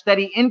on that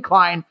steady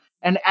incline,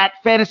 and at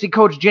fantasy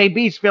coach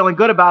JB's feeling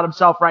good about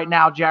himself right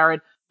now,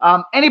 Jared.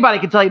 Anybody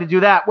can tell you to do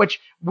that, which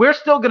we're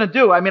still going to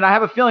do. I mean, I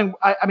have a feeling,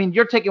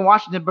 you're taking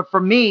Washington, but for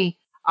me,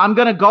 I'm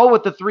going to go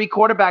with the 3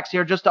 quarterbacks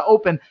here just to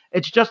open.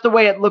 It's just the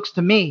way it looks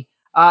to me.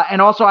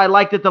 And also, I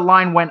like that the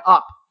line went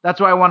up.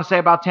 That's what I want to say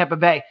about Tampa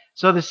Bay.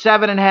 So the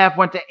 7.5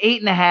 went to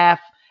 8.5.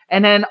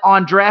 And then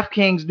on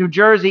DraftKings, New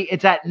Jersey,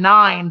 it's at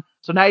 9.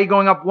 So now you're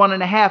going up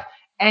 1.5.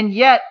 And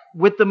yet,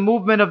 with the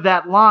movement of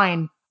that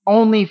line,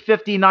 only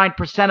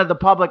 59% of the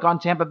public on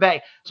Tampa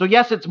Bay. So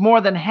yes, it's more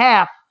than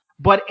half,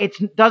 but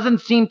it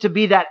doesn't seem to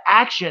be that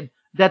action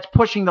that's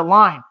pushing the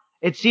line.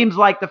 It seems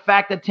like the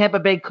fact that Tampa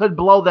Bay could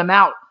blow them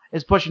out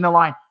is pushing the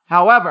line.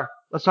 However,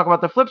 let's talk about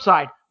the flip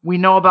side. We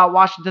know about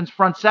Washington's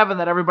front seven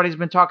that everybody's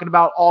been talking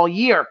about all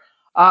year.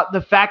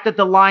 The fact that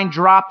the line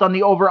dropped on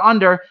the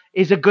over-under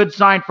is a good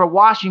sign for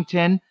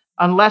Washington,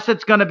 unless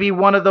it's going to be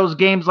one of those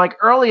games like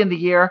early in the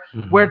year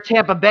where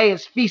Tampa Bay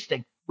is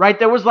feasting, right?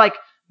 There was like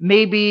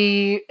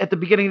maybe at the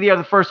beginning of the year,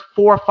 the first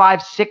 4,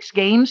 5, 6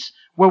 games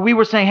where we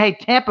were saying, hey,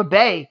 Tampa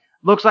Bay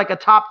looks like a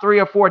top 3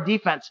 or 4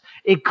 defense.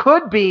 It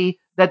could be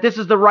that this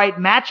is the right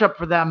matchup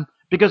for them,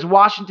 because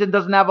Washington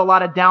doesn't have a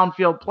lot of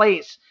downfield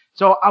plays.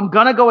 So I'm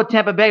going to go with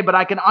Tampa Bay, but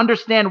I can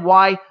understand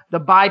why the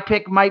bye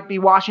pick might be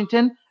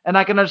Washington, and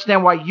I can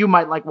understand why you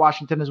might like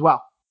Washington as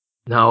well.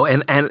 No,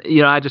 and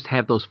I just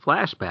have those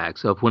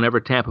flashbacks of whenever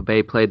Tampa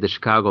Bay played the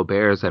Chicago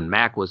Bears and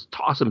Mac was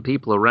tossing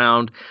people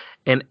around,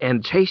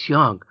 and Chase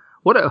Young,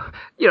 what a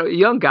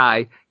young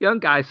guy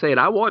saying,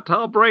 I want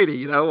Tom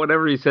Brady,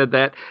 whenever he said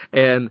that.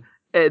 And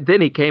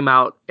then he came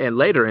out and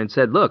later and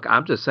said, look,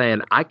 I'm just saying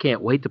I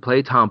can't wait to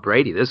play Tom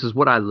Brady. This is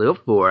what I live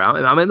for.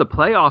 I'm in the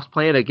playoffs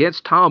playing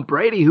against Tom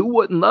Brady. Who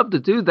wouldn't love to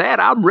do that?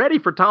 I'm ready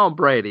for Tom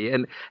Brady.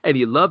 And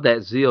you love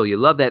that zeal. You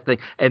love that thing.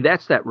 And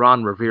that's that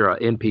Ron Rivera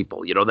in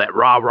people, that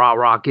rah, rah,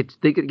 rah,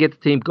 get the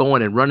team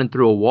going and running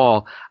through a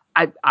wall.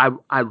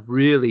 I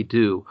really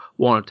do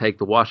want to take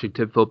the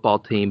Washington football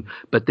team.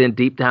 But then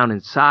deep down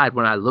inside,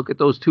 when I look at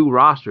those 2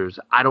 rosters,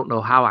 I don't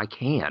know how I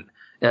can.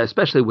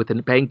 Especially with a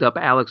banged up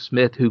Alex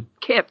Smith who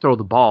can't throw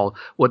the ball.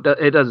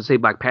 It doesn't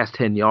seem like past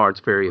 10 yards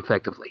very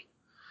effectively.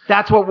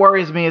 That's what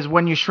worries me, is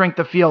when you shrink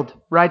the field,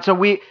 right? So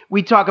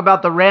we talk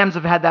about the Rams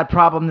have had that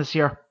problem this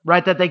year,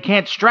 right? That they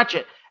can't stretch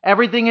it.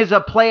 Everything is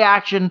a play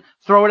action,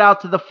 throw it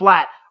out to the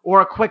flat,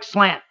 or a quick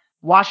slant.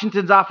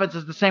 Washington's offense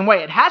is the same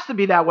way. It has to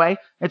be that way.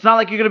 It's not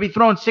like you're going to be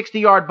throwing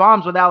 60-yard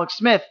bombs with Alex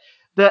Smith.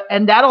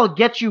 And that'll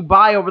get you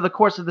by over the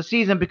course of the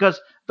season,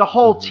 because the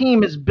whole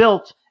team is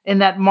built in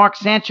that Mark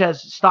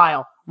Sanchez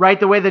style, right?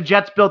 The way the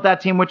Jets built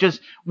that team, which is,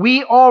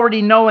 we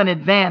already know in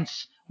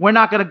advance we're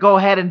not going to go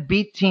ahead and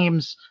beat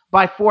teams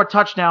by 4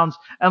 touchdowns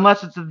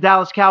unless it's the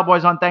Dallas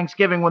Cowboys on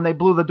Thanksgiving when they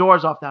blew the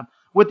doors off them.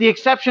 With the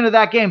exception of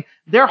that game,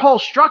 their whole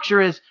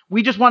structure is,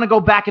 we just want to go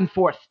back and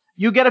forth.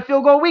 You get a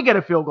field goal, we get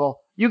a field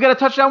goal. You get a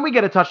touchdown, we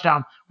get a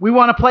touchdown. We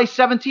want to play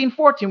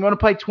 17-14. We want to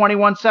play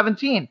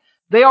 21-17.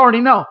 They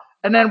already know.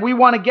 And then we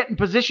want to get in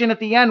position at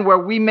the end where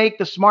we make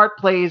the smart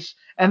plays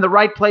and the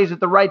right plays at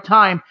the right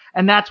time,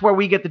 and that's where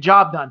we get the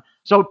job done.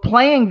 So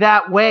playing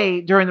that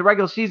way during the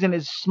regular season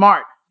is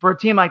smart for a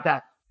team like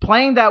that.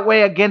 Playing that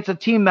way against a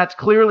team that's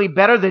clearly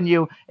better than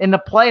you in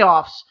the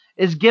playoffs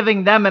is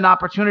giving them an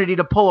opportunity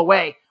to pull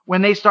away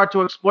when they start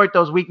to exploit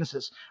those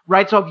weaknesses,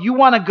 right? So if you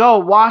want to go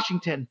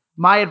Washington,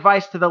 my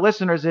advice to the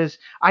listeners is,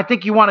 I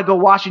think you want to go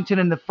Washington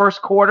in the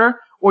first quarter,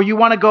 or you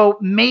want to go,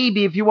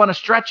 maybe if you want to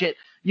stretch it,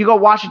 you go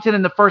Washington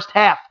in the first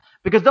half,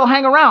 because they'll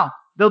hang around.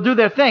 They'll do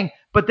their thing.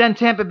 But then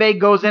Tampa Bay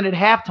goes in at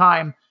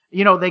halftime.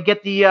 They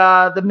get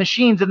the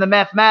machines and the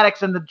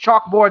mathematics and the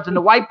chalkboards and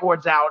the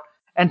whiteboards out,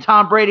 and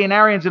Tom Brady and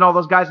Arians and all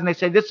those guys, and they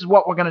say, this is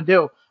what we're going to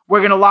do. We're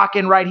going to lock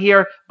in right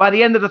here. By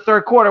the end of the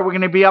third quarter, we're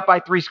going to be up by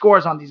 3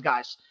 scores on these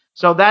guys.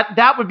 So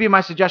that would be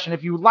my suggestion.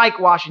 If you like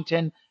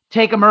Washington,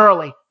 take them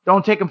early.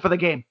 Don't take them for the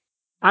game.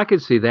 I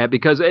could see that,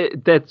 because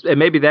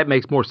maybe that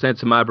makes more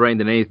sense in my brain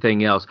than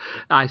anything else.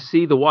 I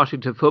see the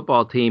Washington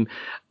football team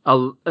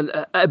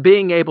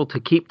being able to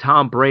keep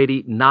Tom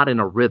Brady not in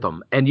a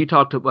rhythm. And you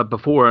talked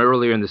before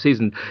earlier in the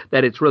season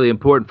that it's really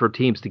important for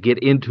teams to get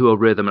into a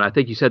rhythm. And I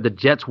think you said the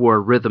Jets were a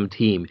rhythm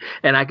team.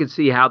 And I could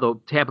see how the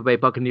Tampa Bay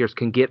Buccaneers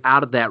can get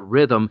out of that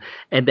rhythm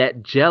and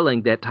that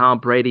gelling that Tom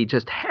Brady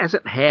just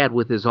hasn't had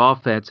with his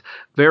offense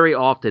very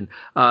often.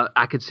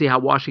 I could see how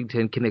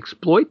Washington can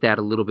exploit that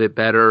a little bit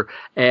better.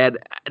 And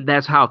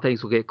that's how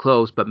things will get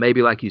close. But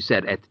maybe, like you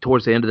said,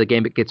 towards the end of the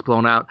game, it gets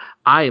blown out.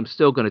 I am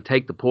still going to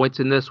take the points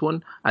in this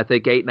one. I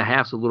think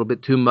 8.5 is a little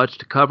bit too much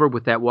to cover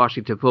with that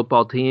Washington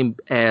football team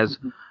as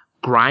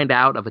grind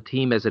out of a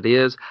team as it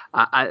is.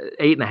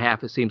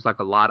 8.5, it seems like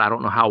a lot. I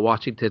don't know how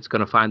Washington's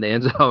going to find the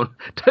end zone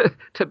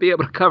to be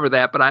able to cover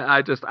that, but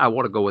I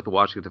want to go with the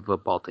Washington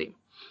football team.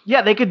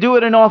 Yeah, they could do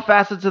it in all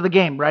facets of the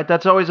game, right?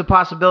 That's always a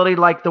possibility,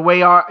 like the way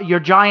your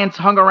Giants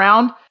hung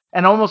around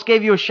and almost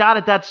gave you a shot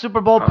at that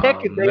Super Bowl pick.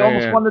 They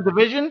almost won the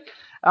division.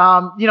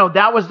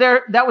 That was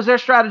their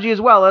strategy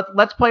as well.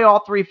 Let's play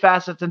all three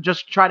facets and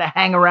just try to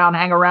hang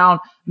around.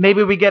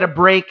 Maybe we get a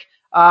break.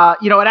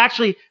 And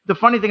actually, the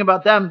funny thing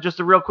about them, just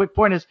a real quick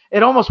point, is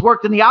it almost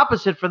worked in the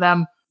opposite for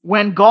them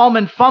when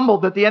Gallman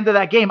fumbled at the end of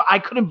that game. I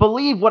couldn't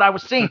believe what I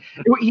was seeing.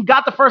 He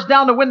got the first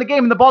down to win the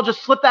game, and the ball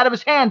just slipped out of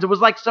his hands. It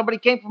was like somebody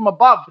came from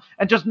above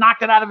and just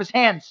knocked it out of his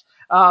hands.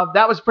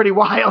 That was pretty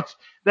wild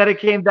that it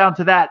came down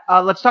to that.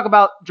 Let's talk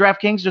about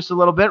DraftKings just a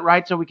little bit,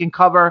 right? So we can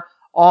cover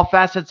all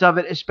facets of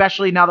it,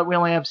 especially now that we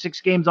only have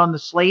 6 games on the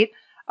slate.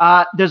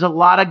 There's a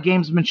lot of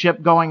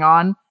gamesmanship going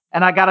on,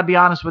 and I got to be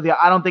honest with you,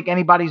 I don't think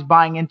anybody's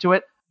buying into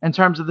it in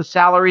terms of the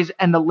salaries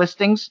and the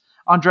listings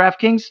on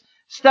DraftKings.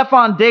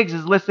 Stephon Diggs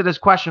is listed as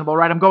questionable,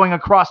 right? I'm going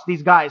across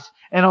these guys,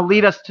 and it'll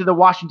lead us to the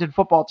Washington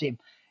football team.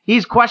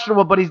 He's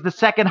questionable, but he's the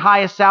second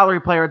highest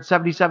salary player at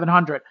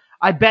 $7,700.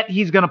 I bet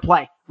he's going to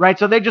play, right?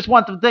 So they just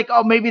want to think,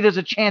 oh, maybe there's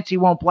a chance he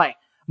won't play.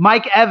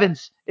 Mike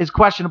Evans is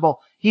questionable.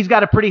 He's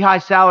got a pretty high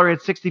salary at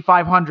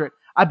 $6,500.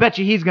 I bet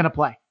you he's going to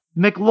play.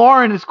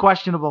 McLaurin is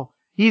questionable.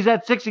 He's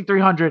at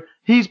 $6,300.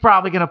 He's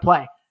probably going to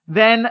play.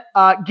 Then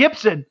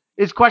Gibson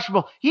is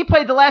questionable. He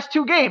played the last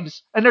 2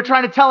 games, and they're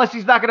trying to tell us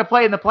he's not going to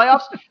play in the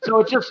playoffs. So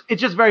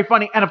it's just very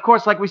funny. And of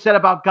course, like we said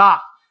about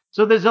Goff,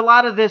 so there's a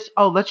lot of this,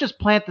 let's just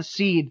plant the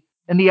seed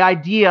and the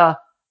idea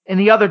in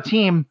the other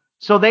team,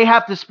 so they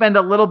have to spend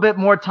a little bit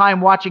more time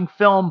watching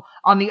film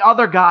on the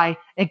other guy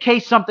in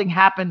case something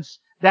happens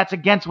that's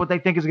against what they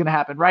think is going to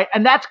happen, right?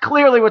 And that's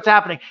clearly what's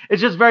happening.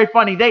 It's just very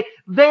funny.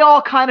 They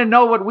all kind of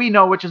know what we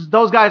know, which is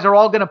those guys are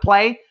all going to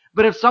play.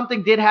 But if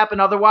something did happen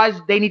otherwise,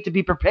 they need to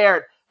be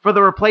prepared for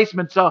the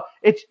replacement. So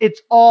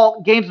it's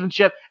all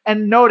gamesmanship.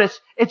 And notice,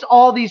 it's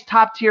all these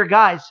top tier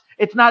guys.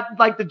 It's not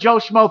like the Joe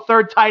Schmo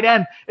third tight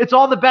end. It's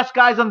all the best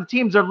guys on the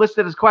teams are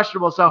listed as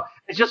questionable. So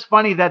it's just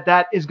funny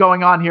that is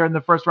going on here in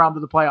the first round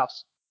of the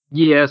playoffs.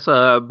 Yes,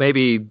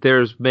 maybe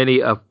there's many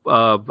a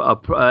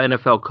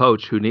NFL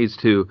coach who needs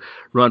to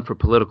run for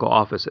political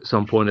office at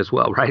some point as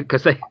well, right?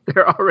 Because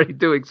they're already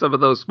doing some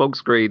of those smoke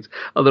screens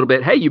a little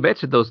bit. Hey, you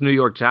mentioned those New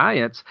York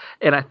Giants,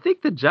 and I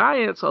think the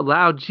Giants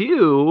allowed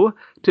you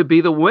to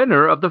be the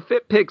winner of the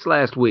Fit Picks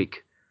last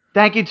week.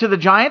 Thank you to the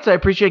Giants. I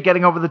appreciate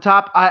getting over the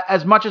top.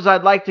 As much as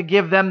I'd like to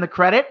give them the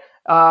credit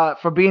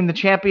for being the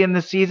champion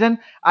this season,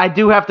 I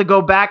do have to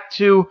go back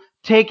to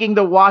taking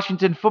the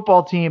Washington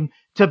football team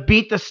to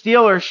beat the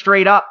Steelers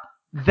straight up.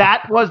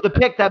 That was the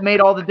pick that made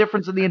all the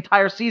difference in the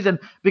entire season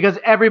because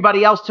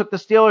everybody else took the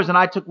Steelers and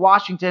I took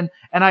Washington,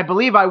 and I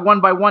believe I won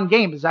by 1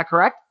 game. Is that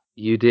correct?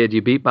 You did.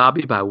 You beat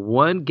Bobby by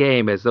 1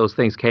 game as those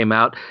things came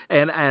out.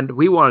 And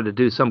we wanted to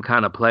do some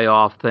kind of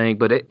playoff thing,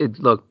 but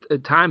look,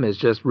 time has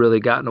just really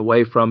gotten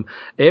away from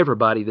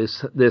everybody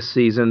this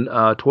season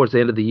towards the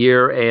end of the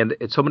year. And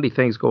it's so many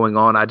things going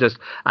on.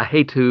 I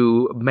hate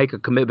to make a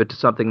commitment to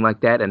something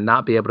like that and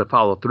not be able to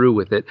follow through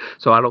with it.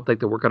 So I don't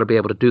think that we're going to be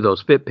able to do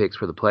those fit picks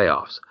for the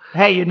playoffs.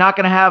 Hey, you're not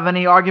going to have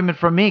any argument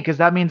from me because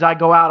that means I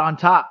go out on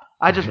top.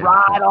 I just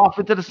ride off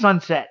into the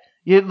sunset.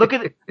 You look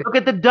at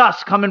the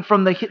dust coming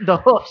from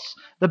the hoofs,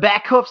 the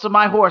back hoofs of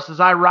my horse as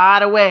I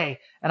ride away,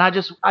 and I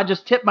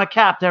just tip my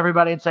cap to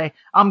everybody and say,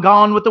 I'm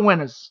gone with the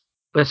winners.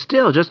 But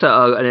still, just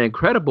an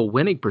incredible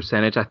winning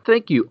percentage. I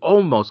think you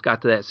almost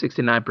got to that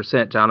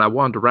 69%, John. I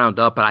wanted to round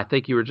up, but I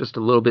think you were just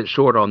a little bit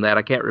short on that.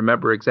 I can't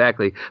remember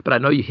exactly, but I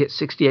know you hit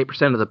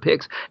 68% of the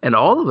picks, and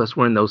all of us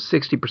were in those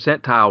 60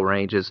 percentile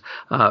ranges.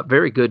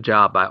 Very good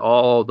job by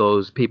all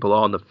those people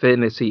on the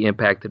Fantasy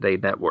Impact Today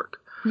network.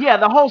 Yeah,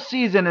 the whole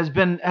season has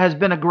been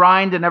a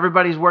grind, and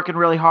everybody's working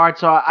really hard.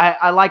 So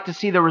I like to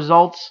see the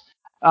results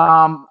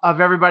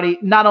of everybody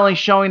not only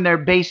showing their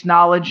base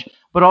knowledge,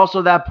 but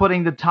also that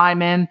putting the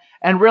time in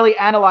and really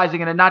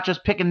analyzing it and not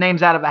just picking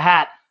names out of a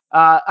hat.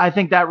 I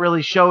think that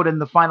really showed in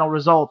the final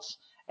results.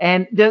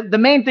 And the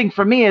main thing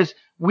for me is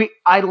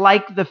I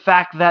like the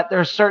fact that there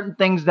are certain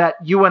things that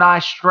you and I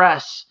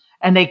stress,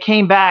 and they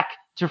came back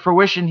to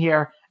fruition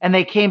here, and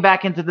they came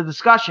back into the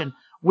discussion,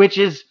 which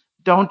is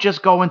don't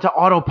just go into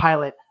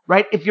autopilot,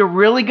 right? If you're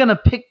really going to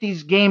pick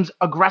these games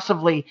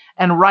aggressively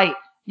and right,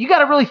 you got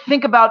to really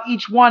think about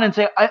each one and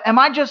say, am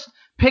I just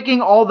picking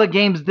all the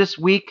games this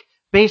week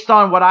based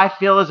on what I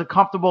feel is a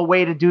comfortable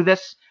way to do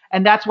this?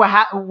 And that's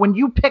when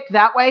you pick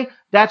that way,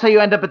 that's how you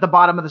end up at the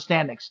bottom of the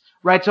standings,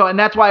 right? So, and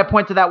that's why I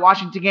point to that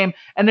Washington game.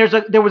 And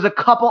there was a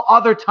couple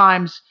other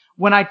times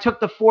when I took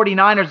the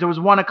 49ers. There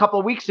was one a couple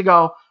of weeks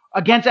ago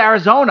against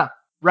Arizona,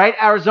 right?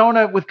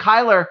 Arizona with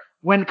Kyler,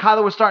 when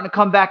Kyler was starting to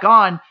come back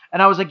on.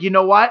 And I was like, you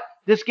know what?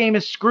 This game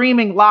is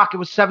screaming lock. It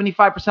was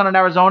 75% on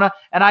Arizona.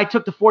 And I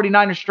took the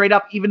 49ers straight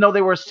up, even though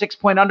they were a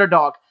 6-point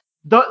underdog.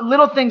 The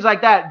little things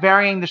like that,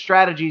 varying the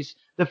strategies,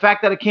 the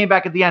fact that it came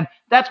back at the end,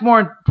 that's more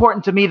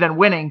important to me than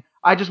winning.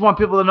 I just want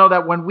people to know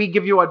that when we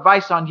give you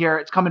advice on here,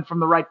 it's coming from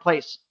the right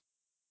place.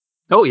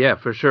 Oh yeah,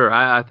 for sure.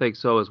 I think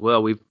so as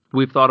well.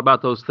 We've thought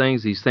about those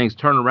things. These things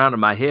turn around in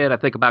my head. I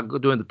think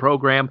about doing the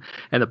program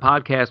and the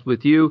podcast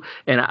with you,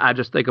 and I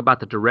just think about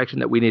the direction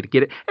that we need to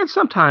get it. And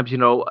sometimes,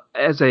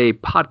 as a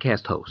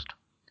podcast host,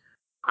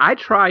 I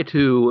try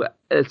to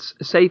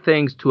say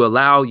things to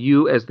allow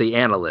you as the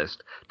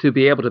analyst to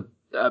be able to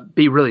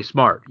be really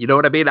smart. You know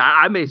what I mean?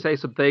 I may say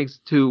some things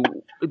to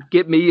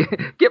get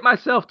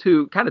myself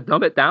to kind of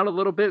dumb it down a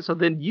little bit, so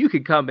then you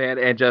can come in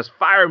and just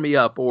fire me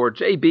up, or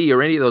JB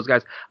or any of those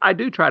guys. I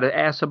do try to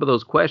ask some of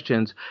those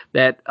questions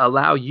that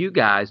allow you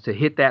guys to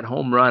hit that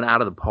home run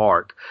out of the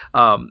park.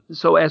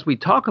 So as we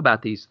talk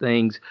about these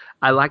things,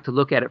 I like to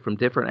look at it from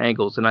different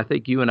angles, and I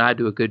think you and I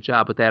do a good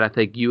job with that. I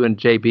think you and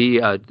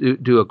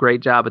JB do a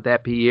great job at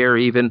that, Pierre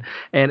even.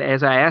 And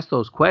as I ask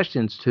those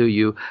questions to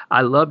you,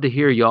 I love to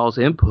hear y'all's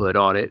input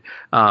on it,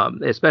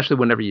 especially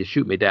whenever you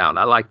shoot me down.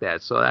 I like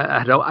that. So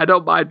I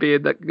don't mind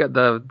being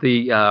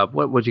the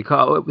what would you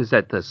call it? Was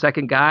that the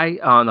second guy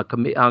on a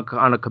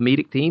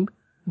comedic team?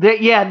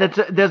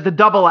 There's the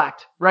double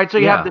act, right? So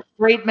you have Yeah. the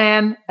straight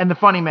man and the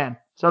funny man.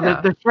 So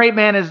Yeah. the straight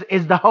man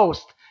is the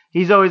host.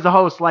 He's always the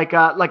host, like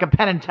a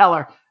Penn and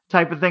Teller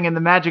type of thing in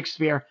the Magic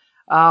sphere.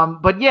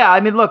 But yeah, I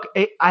mean, look,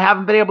 I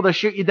haven't been able to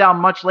shoot you down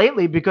much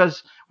lately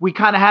because we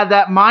kind of had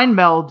that mind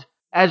meld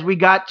as we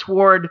got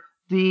toward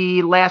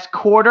the last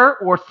quarter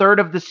or third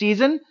of the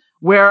season,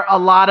 where a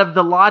lot of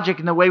the logic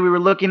and the way we were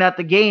looking at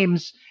the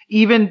games,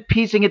 even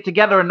piecing it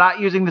together and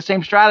not using the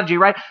same strategy,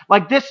 right?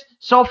 Like this,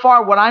 so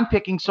far, what I'm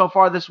picking so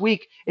far this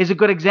week is a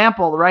good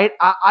example, right?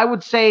 I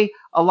would say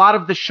a lot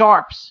of the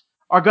sharps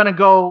are going to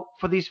go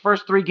for these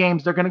first three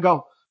games. They're going to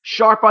go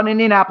sharp on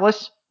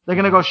Indianapolis. They're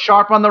going to go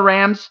sharp on the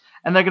Rams,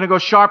 and they're going to go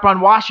sharp on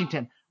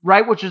Washington,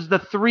 right? Which is the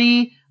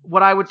three,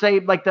 what I would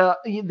say, like the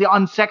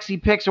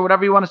unsexy picks or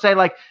whatever you want to say,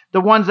 like the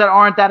ones that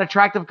aren't that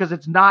attractive because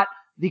it's not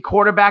the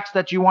quarterbacks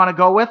that you want to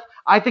go with.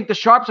 I think the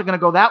sharps are going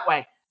to go that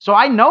way. So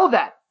I know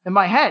that in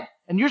my head.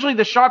 And usually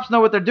the sharps know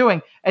what they're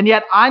doing. And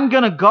yet I'm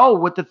going to go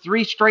with the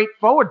three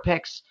straightforward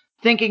picks,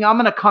 thinking I'm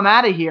going to come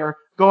out of here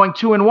going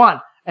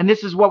 2-1. And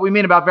this is what we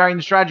mean about varying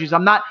the strategies.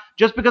 I'm not,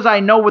 just because I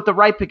know what the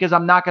right pick is,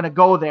 I'm not going to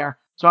go there.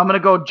 So I'm going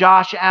to go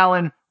Josh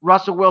Allen,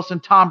 Russell Wilson,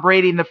 Tom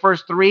Brady in the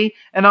first three.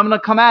 And I'm going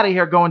to come out of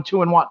here going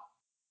 2-1.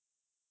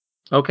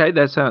 Okay,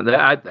 that sounds.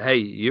 Hey,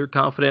 you're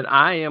confident.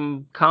 I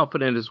am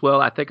confident as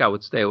well. I think I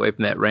would stay away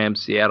from that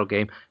Rams Seattle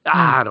game.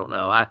 I don't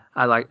know.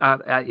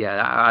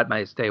 I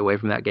might stay away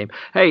from that game.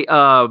 Hey,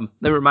 let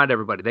me remind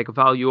everybody they can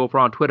follow you over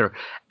on Twitter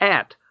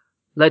at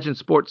Legend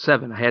Sports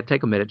 7. I had to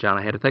take a minute, John.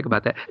 I had to think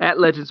about that. At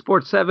Legend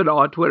Sports 7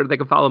 on Twitter. They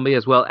can follow me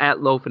as well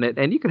at Loafing It.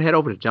 And you can head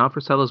over to John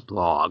Frisella's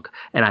blog.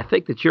 And I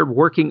think that you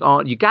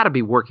got to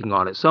be working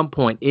on at some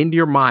point in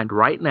your mind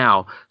right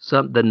now,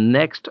 the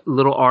next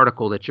little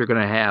article that you're going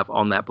to have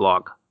on that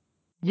blog.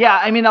 Yeah,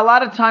 I mean, a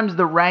lot of times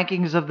the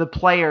rankings of the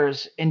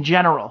players in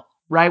general,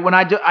 right? When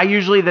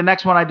the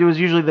next one I do is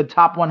usually the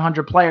top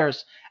 100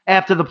 players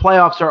after the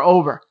playoffs are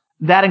over.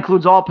 That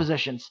includes all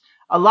positions.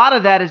 A lot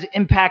of that is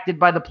impacted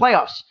by the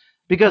playoffs.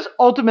 Because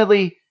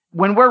ultimately,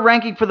 when we're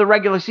ranking for the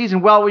regular season,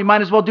 well, we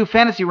might as well do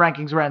fantasy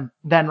rankings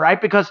then, right?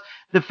 Because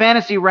the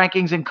fantasy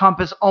rankings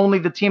encompass only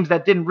the teams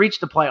that didn't reach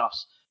the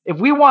playoffs. If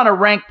we want to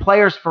rank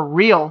players for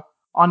real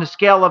on the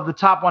scale of the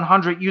top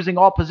 100 using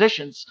all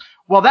positions,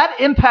 well, that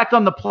impact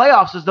on the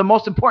playoffs is the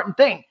most important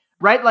thing,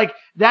 right? Like,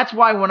 that's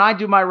why when I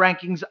do my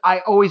rankings, I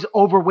always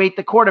overweight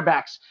the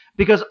quarterbacks.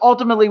 Because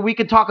ultimately, we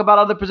could talk about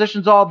other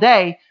positions all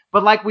day,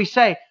 but like we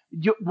say,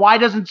 why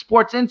doesn't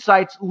Sports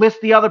Insights list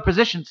the other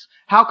positions?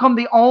 How come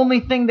the only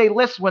thing they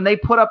list when they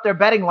put up their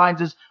betting lines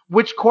is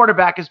which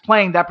quarterback is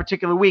playing that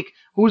particular week,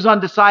 who's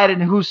undecided,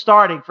 and who's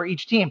starting for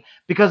each team?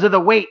 Because of the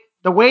weight.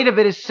 The weight of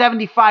it is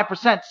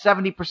 75%,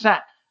 70%.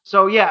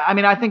 So, yeah, I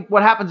mean, I think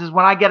what happens is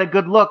when I get a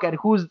good look at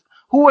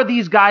who are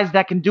these guys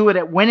that can do it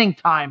at winning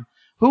time,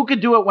 who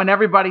could do it when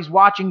everybody's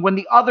watching, when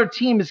the other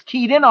team is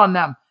keyed in on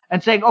them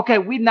and saying, okay,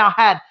 we've now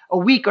had a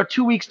week or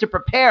 2 weeks to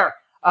prepare.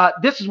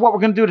 This is what we're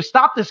going to do to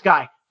stop this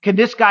guy. Can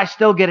this guy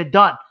still get it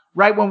done,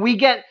 right? When we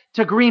get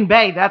to Green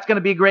Bay, that's going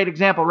to be a great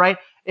example, right?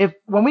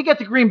 When we get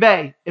to Green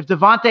Bay, if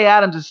Devontae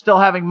Adams is still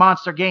having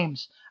monster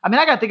games, I mean,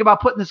 I got to think about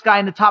putting this guy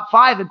in the top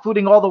 5,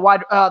 including all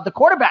the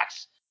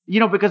quarterbacks,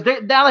 because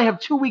now they have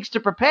 2 weeks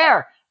to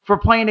prepare for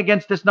playing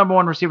against this number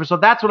one receiver. So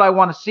that's what I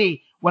want to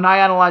see when I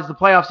analyze the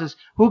playoffs is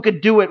who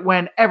could do it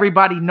when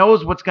everybody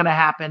knows what's going to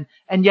happen,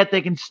 and yet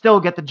they can still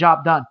get the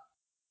job done.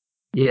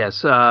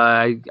 Yes,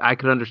 I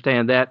could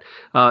understand that.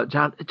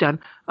 John,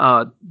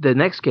 the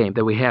next game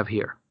that we have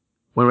here,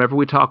 whenever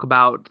we talk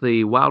about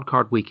the wild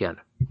card weekend,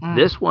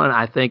 this one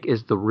I think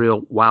is the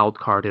real wild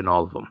card in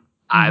all of them.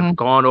 I've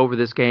gone over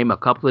this game a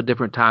couple of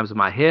different times in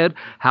my head,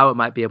 how it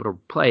might be able to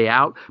play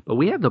out, but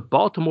we have the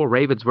Baltimore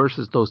Ravens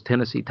versus those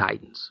Tennessee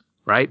Titans,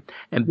 right?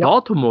 And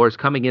Baltimore is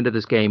coming into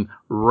this game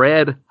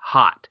red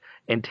hot.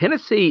 And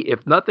Tennessee,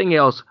 if nothing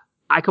else,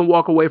 I can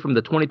walk away from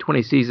the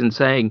 2020 season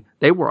saying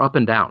they were up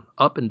and down,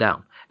 up and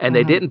down. and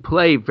they didn't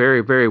play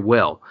very, very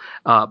well.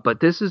 But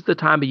this is the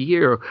time of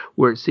year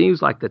where it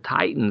seems like the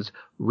Titans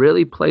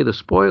really play the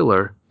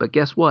spoiler. But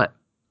guess what?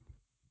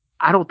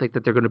 I don't think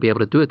that they're going to be able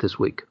to do it this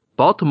week.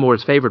 Baltimore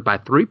is favored by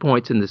 3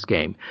 points in this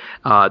game.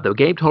 The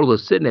game total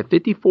is sitting at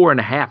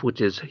 54.5, which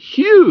is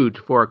huge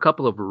for a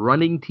couple of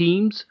running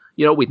teams.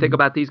 You know, we think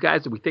about these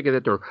guys and we think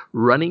that they're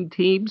running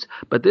teams,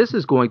 but this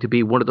is going to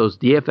be one of those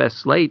DFS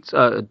slates,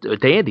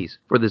 dandies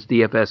for this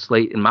DFS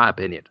slate, in my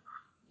opinion.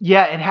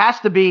 Yeah, it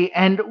has to be.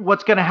 And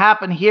what's going to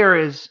happen here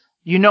is,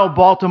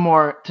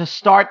 Baltimore to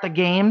start the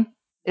game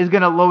is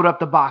going to load up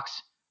the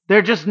box.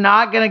 They're just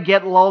not going to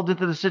get lulled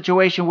into the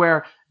situation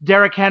where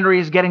Derrick Henry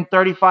is getting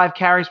 35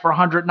 carries for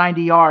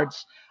 190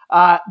 yards.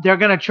 They're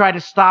going to try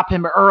to stop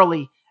him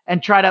early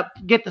and try to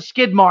get the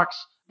skid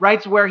marks,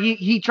 right? So where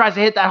he tries to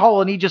hit that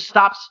hole and he just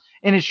stops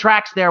in his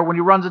tracks there when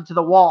he runs into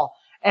the wall.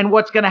 And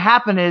what's going to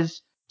happen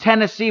is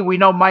Tennessee, we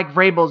know Mike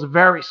Vrabel is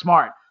very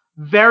smart,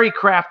 very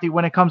crafty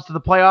when it comes to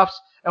the playoffs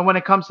and when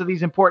it comes to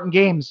these important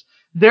games.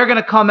 They're going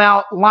to come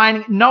out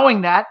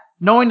knowing they're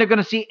going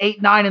to see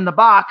 8-9 in the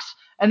box,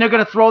 and they're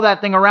going to throw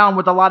that thing around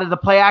with a lot of the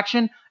play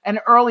action. And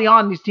early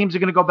on, these teams are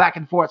going to go back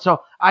and forth.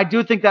 So I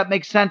do think that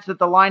makes sense that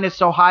the line is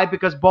so high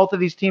because both of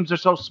these teams are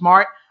so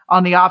smart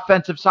on the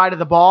offensive side of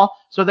the ball.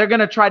 So they're going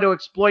to try to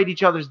exploit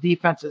each other's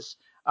defenses.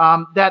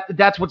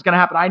 That's what's going to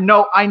happen. I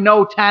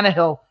know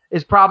Tannehill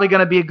is probably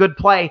going to be a good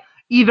play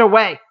either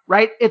way,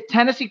 right? If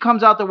Tennessee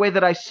comes out the way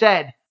that I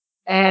said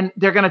and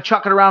they're going to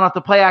chuck it around off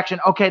the play action,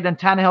 okay, then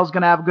Tannehill's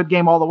going to have a good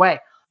game all the way.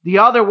 The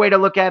other way to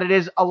look at it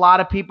is a lot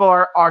of people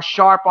are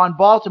sharp on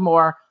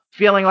Baltimore,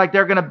 feeling like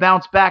they're going to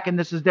bounce back, and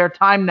this is their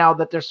time now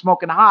that they're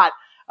smoking hot.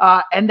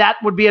 And that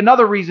would be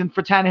another reason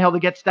for Tannehill to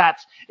get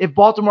stats. If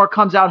Baltimore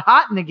comes out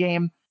hot in the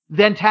game,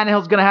 then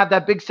Tannehill's going to have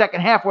that big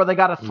second half where they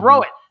got to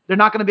throw it. They're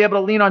not going to be able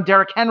to lean on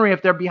Derrick Henry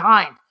if they're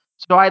behind.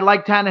 So I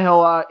like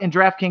Tannehill in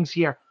DraftKings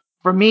here.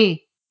 For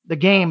me, the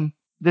game,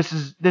 this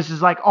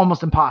is like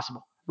almost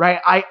impossible, right?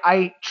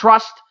 I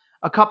trust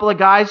a couple of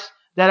guys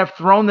that have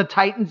thrown the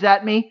Titans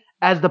at me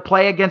as the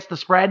play against the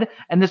spread,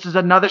 and this is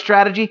another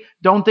strategy.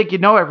 Don't think you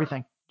know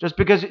everything. Just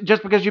because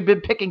you've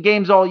been picking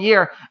games all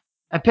year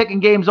and picking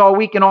games all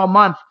week and all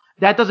month,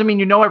 that doesn't mean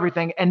you know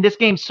everything. And this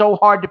game's so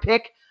hard to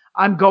pick.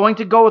 I'm going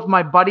to go with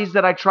my buddies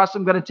that I trust.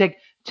 I'm going to take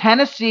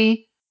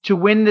Tennessee to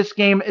win this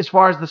game as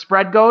far as the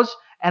spread goes,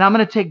 and I'm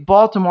going to take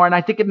Baltimore, and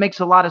I think it makes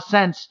a lot of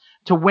sense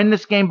to win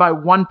this game by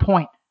 1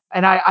 point.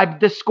 And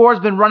this score's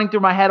been running through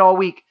my head all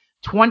week.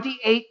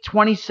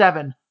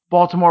 28-27,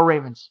 Baltimore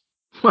Ravens.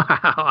 Wow,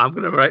 I'm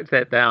going to write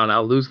that down.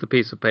 I'll lose the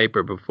piece of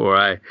paper before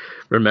I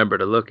remember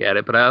to look at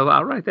it, but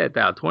I'll write that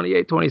down.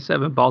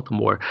 28-27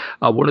 Baltimore.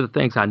 One of the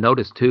things I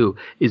noticed, too,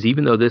 is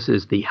even though this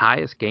is the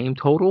highest game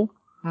total,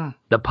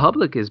 the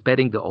public is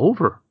betting the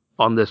over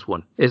on this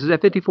one. This is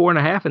at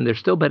 54.5, and they're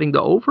still betting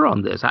the over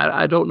on this.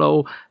 I don't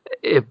know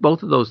if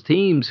both of those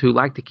teams who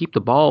like to keep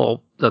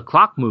the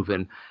clock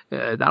moving,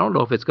 I don't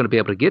know if it's going to be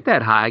able to get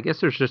that high. I guess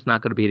there's just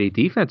not going to be any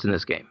defense in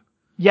this game.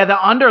 Yeah,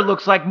 the under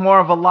looks like more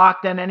of a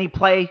lock than any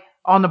play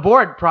on the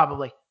board,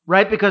 probably,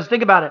 right? Because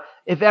think about it.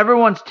 If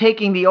everyone's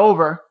taking the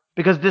over,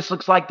 because this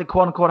looks like the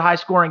quote-unquote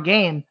high-scoring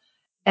game,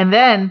 and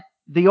then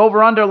the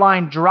over-under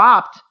line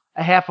dropped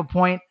a half a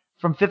point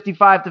from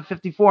 55 to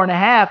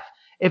 54.5,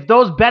 if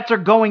those bets are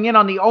going in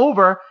on the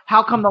over,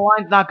 how come the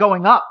line's not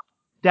going up?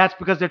 That's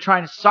because they're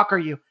trying to sucker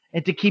you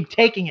and to keep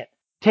taking it.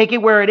 Take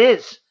it where it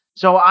is.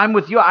 So I'm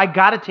with you. I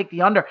got to take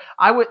the under.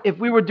 If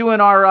we were doing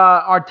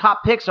our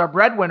top picks, our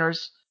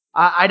breadwinners,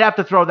 I'd have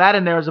to throw that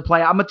in there as a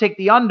play. I'm going to take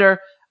the under.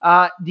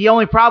 The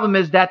only problem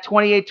is that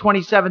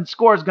 28-27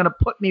 score is going to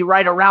put me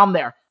right around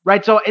there,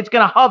 right? So it's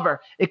going to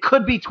hover. It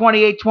could be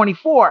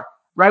 28-24,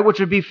 right, which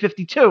would be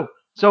 52.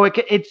 So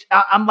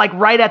I'm like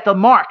right at the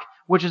mark,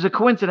 which is a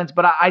coincidence,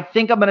 but I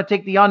think I'm going to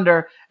take the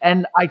under,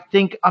 and I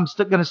think I'm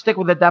still going to stick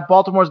with it that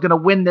Baltimore is going to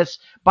win this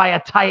by a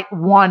tight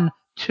 1,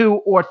 2,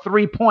 or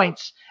 3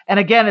 points. And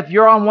again, if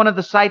you're on one of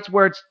the sites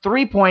where it's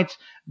 3 points,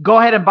 go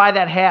ahead and buy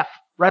that half,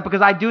 right?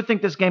 Because I do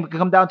think this game could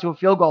come down to a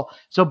field goal.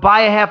 So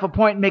buy a half a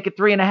point and make it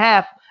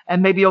 3.5,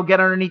 and maybe you'll get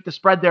underneath the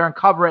spread there and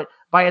cover it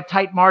by a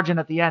tight margin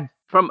at the end.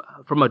 From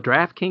a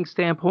DraftKings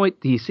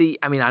standpoint, do you see?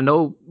 I mean, I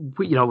know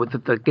with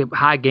the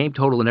high game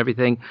total and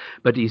everything,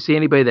 but do you see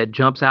anybody that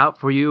jumps out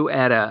for you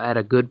at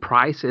a good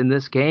price in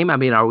this game? I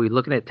mean, are we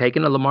looking at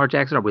taking a Lamar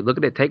Jackson? Are we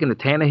looking at taking the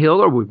Tannehill,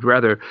 or would we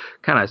rather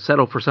kind of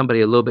settle for somebody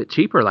a little bit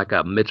cheaper, like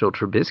a Mitchell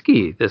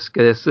Trubisky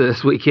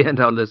this weekend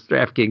on this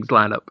DraftKings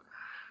lineup?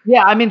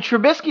 Yeah, I mean,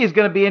 Trubisky is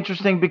going to be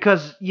interesting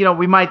because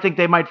we might think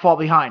they might fall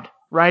behind.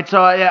 Right.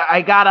 So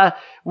I gotta,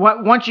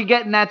 once you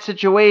get in that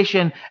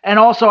situation, and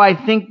also I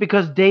think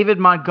because David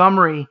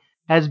Montgomery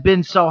has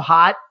been so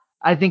hot,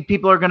 I think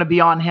people are going to be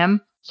on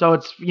him. So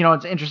it's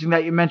interesting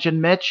that you mentioned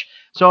Mitch.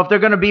 So if they're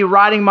going to be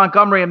riding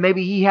Montgomery and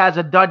maybe he has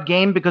a dud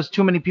game because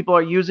too many people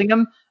are using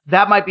him,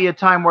 that might be a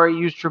time where you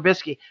use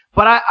Trubisky.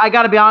 But I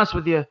got to be honest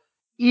with you,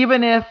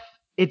 even if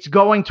it's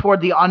going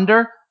toward the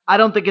under, I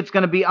don't think it's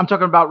going to be, I'm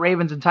talking about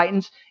Ravens and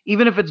Titans,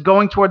 even if it's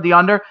going toward the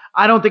under,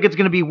 I don't think it's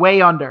going to be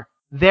way under.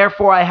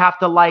 Therefore, I have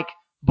to like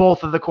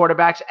both of the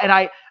quarterbacks.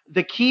 And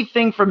the key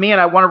thing for me,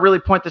 and I want to really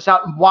point this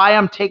out, and why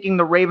I'm taking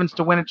the Ravens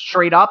to win it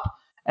straight up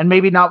and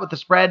maybe not with the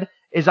spread,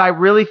 is I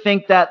really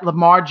think that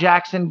Lamar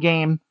Jackson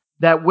game,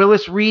 that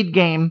Willis Reed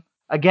game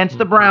against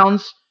the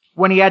Browns,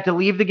 when he had to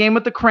leave the game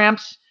with the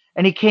cramps,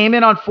 and he came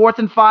in on 4th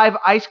and 5,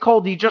 ice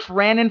cold. He just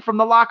ran in from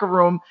the locker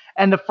room,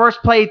 and the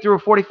first play he threw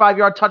a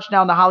 45-yard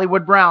touchdown to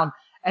Hollywood Brown.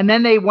 And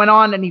then they went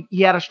on, and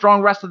he had a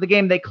strong rest of the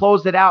game. They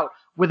closed it out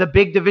with a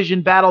big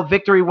division battle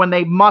victory when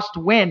they must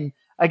win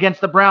against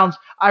the Browns.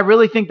 I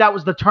really think that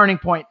was the turning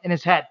point in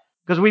his head,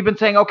 because we've been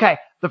saying, okay,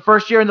 the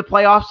first year in the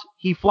playoffs,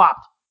 he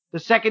flopped. The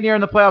second year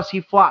in the playoffs,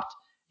 he flopped.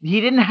 He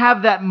didn't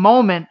have that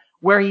moment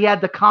where he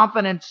had the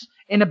confidence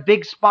in a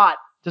big spot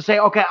to say,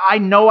 okay, I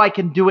know I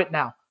can do it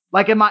now.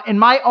 Like in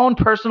my own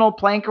personal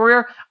playing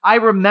career, I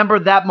remember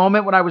that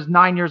moment when I was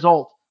 9 years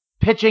old,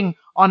 pitching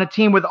on a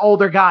team with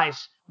older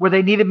guys where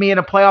they needed me in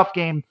a playoff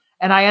game.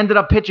 And I ended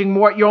up pitching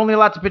more. You're only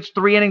allowed to pitch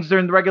 3 innings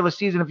during the regular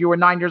season if you were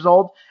 9 years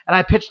old. And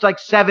I pitched like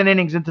 7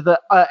 innings into the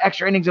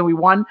extra innings and we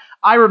won.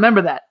 I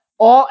remember that.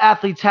 All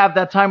athletes have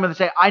that time where they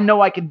say, I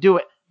know I can do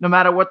it no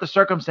matter what the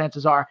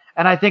circumstances are.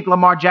 And I think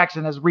Lamar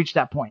Jackson has reached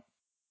that point.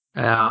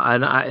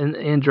 And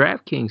in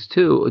DraftKings,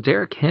 too,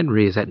 Derrick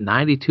Henry is at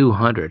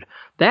 9,200.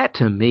 That,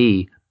 to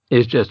me,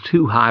 is just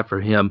too high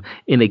for him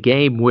in a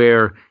game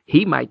where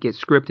he might get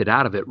scripted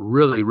out of it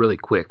really, really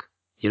quick.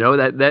 You know,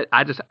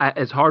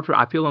 it's hard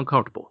I feel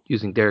uncomfortable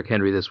using Derrick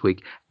Henry this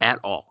week at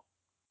all.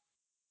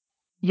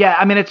 Yeah,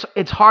 I mean,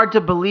 it's hard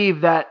to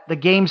believe that the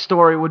game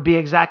story would be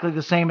exactly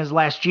the same as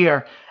last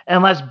year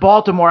unless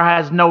Baltimore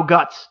has no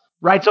guts,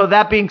 right? So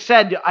that being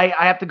said, I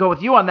have to go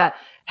with you on that.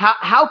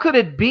 How could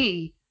it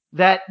be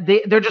that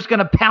they're just going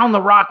to pound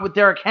the rock with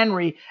Derrick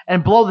Henry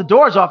and blow the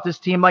doors off this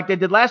team like they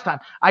did last time?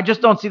 I just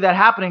don't see that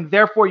happening.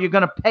 Therefore, you're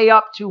going to pay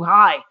up too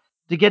high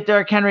to get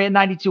Derrick Henry at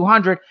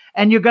 9,200,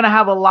 and you're going to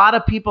have a lot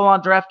of people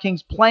on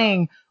DraftKings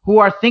playing who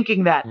are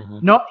thinking that.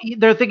 No,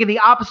 they're thinking the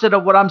opposite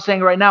of what I'm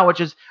saying right now,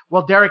 which is,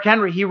 well, Derrick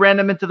Henry, he ran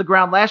them into the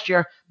ground last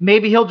year.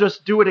 Maybe he'll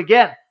just do it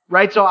again,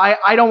 right? So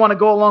I don't want to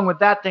go along with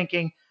that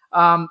thinking. So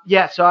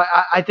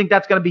I think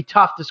that's going to be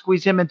tough to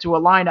squeeze him into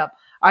a lineup.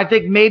 I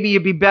think maybe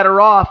you'd be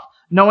better off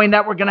knowing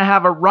that we're going to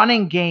have a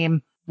running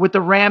game with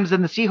the Rams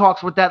and the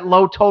Seahawks with that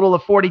low total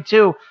of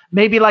 42.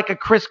 Maybe like a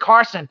Chris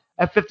Carson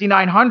at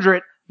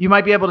 5,900. You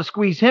might be able to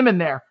squeeze him in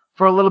there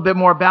for a little bit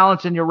more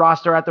balance in your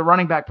roster at the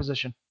running back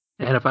position.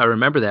 And if I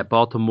remember that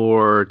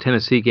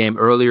Baltimore-Tennessee game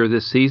earlier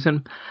this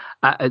season,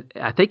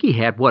 I think he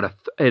had,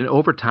 in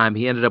overtime,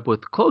 he ended up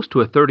with close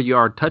to a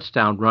 30-yard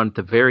touchdown run at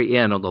the very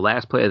end on the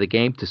last play of the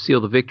game to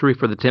seal the victory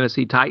for the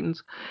Tennessee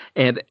Titans.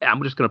 And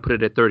I'm just going to put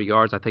it at 30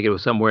 yards. I think it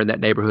was somewhere in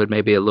that neighborhood,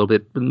 maybe a little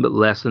bit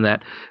less than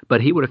that.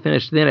 But he would have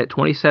finished then at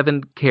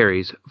 27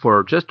 carries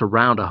for just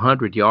around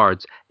 100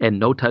 yards and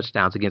no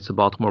touchdowns against the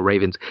Baltimore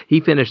Ravens. He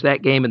finished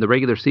that game in the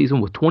regular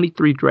season with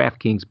 23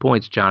 DraftKings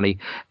points, Johnny.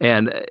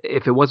 And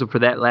if it wasn't for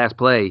that last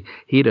play,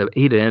 he'd have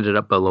ended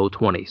up below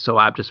 20. So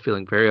I'm just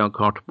feeling very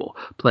uncomfortable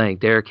playing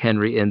Derrick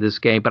Henry in this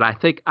game. But I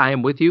think I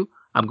am with you.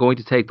 I'm going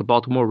to take the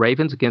Baltimore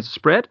Ravens against the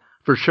spread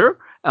for sure.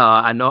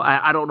 I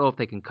don't know if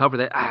they can cover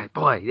that.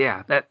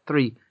 That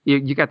 3,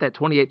 you got that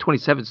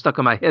 28-27 stuck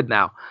in my head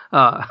now.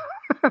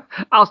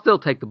 I'll still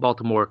take the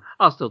Baltimore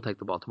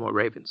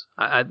Ravens.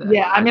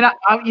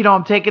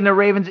 I'm taking the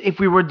Ravens.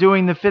 If we were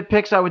doing the fit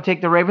picks, I would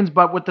take the Ravens.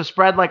 But with the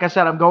spread, like I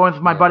said, I'm going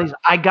with my buddies.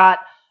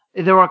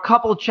 There were a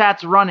couple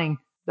chats running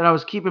that I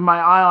was keeping my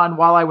eye on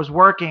while I was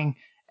working.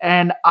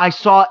 And I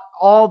saw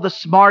all the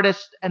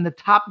smartest and the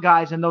top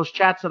guys in those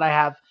chats that I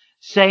have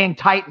saying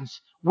Titans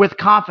with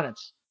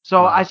confidence.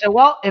 So I said,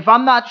 well, if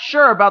I'm not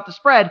sure about the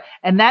spread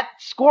and that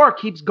score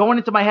keeps going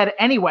into my head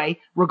anyway,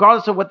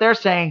 regardless of what they're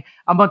saying,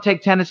 I'm going to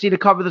take Tennessee to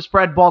cover the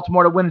spread,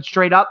 Baltimore to win it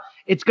straight up.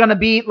 It's going to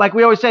be, like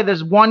we always say,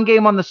 there's one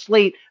game on the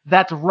slate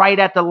that's right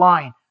at the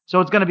line.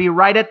 So it's going to be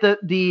right at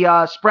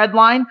the spread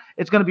line.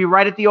 It's going to be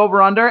right at the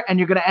over-under, and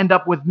you're going to end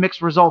up with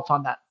mixed results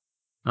on that.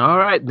 All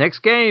right, next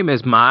game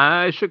is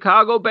my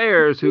Chicago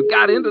Bears, who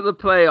got into the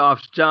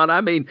playoffs, John.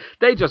 I mean,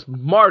 they just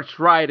marched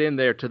right in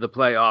there to the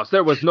playoffs.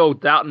 There was no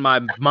doubt in my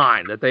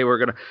mind that they were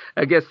going to,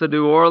 against the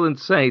New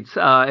Orleans Saints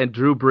and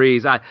Drew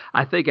Brees.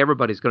 I think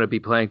everybody's going to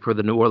be playing for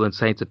the New Orleans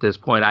Saints at this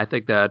point. I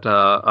think that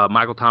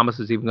Michael Thomas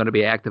is even going to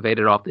be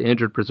activated off the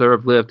injured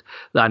reserve list.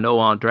 I know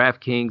on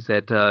DraftKings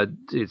that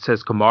it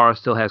says Kamara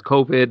still has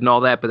COVID and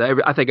all that, but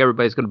I think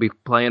everybody's going to be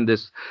playing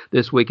this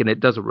week, and it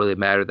doesn't really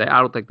matter.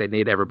 I don't think they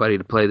need everybody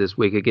to play this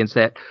week against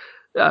that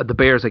the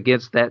Bears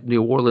against that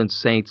New Orleans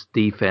Saints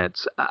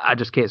defense. I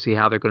just can't see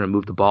how they're going to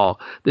move the ball.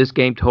 This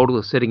game total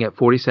is sitting at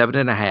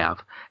 47.5,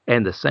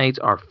 and the Saints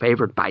are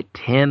favored by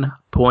 10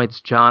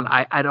 points, John.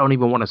 I don't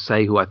even want to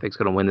say who I think is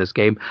going to win this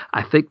game.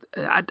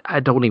 I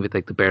don't even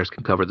think the Bears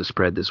can cover the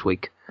spread this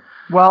week.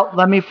 Well,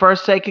 let me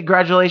first say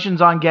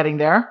congratulations on getting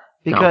there,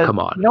 because come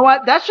on. You know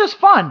what? That's just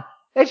fun.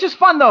 It's just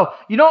fun, though.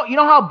 You know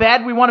how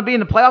bad we want to be in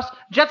the playoffs?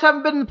 Jets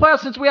haven't been in the playoffs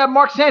since we had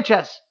Mark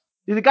Sanchez.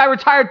 The guy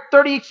retired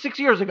 36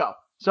 years ago.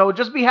 So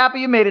just be happy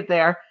you made it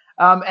there.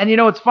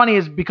 And what's funny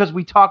is because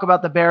we talk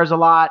about the Bears a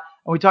lot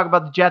and we talk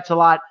about the Jets a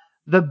lot,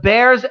 the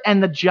Bears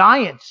and the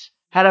Giants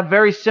had a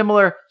very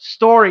similar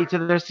story to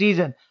their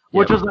season,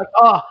 which was like,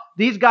 oh,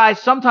 these guys,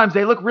 sometimes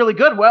they look really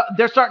good. Well,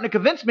 they're starting to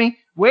convince me.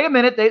 Wait a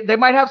minute, they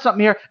might have something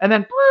here. And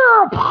then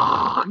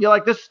you're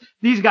like,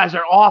 these guys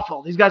are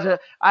awful. These guys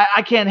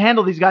I can't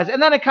handle these guys.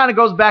 And then it kind of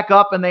goes back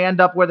up and they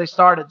end up where they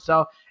started.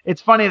 So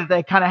it's funny that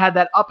they kind of had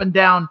that up and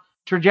down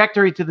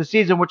trajectory to the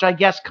season, which I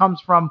guess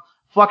comes from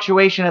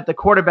fluctuation at the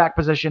quarterback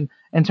position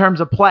in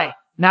terms of play.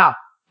 Now,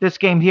 this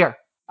game here,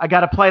 I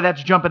got a play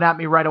that's jumping at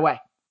me right away,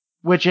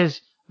 which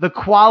is the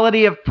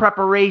quality of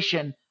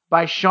preparation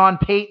by Sean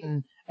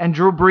Payton and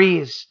Drew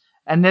Brees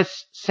and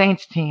this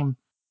Saints team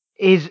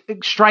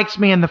strikes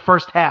me in the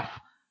first half.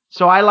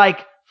 So I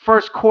like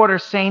first quarter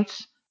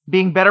Saints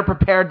being better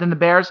prepared than the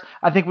Bears.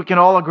 I think we can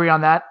all agree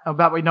on that.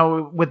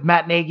 With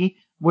Matt Nagy,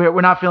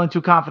 we're not feeling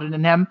too confident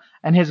in him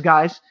and his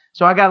guys.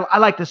 So I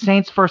like the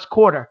Saints first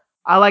quarter.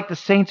 I like the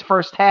Saints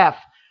first half.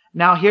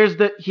 Now here's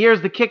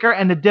the kicker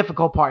and the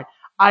difficult part.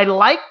 I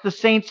like the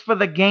Saints for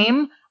the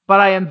game,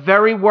 but I am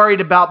very worried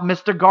about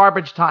Mr.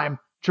 Garbage Time,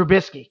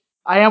 Trubisky.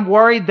 I am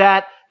worried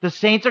that the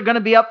Saints are going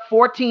to be up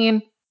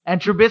 14 and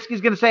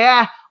Trubisky's going to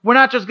say, we're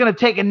not just going to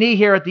take a knee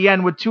here at the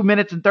end with 2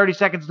 minutes and 30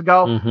 seconds to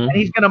go. Mm-hmm. And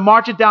he's going to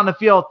march it down the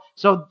field.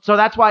 So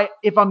that's why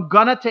if I'm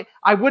going to take,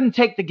 I wouldn't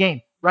take the game,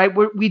 right?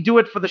 We do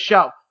it for the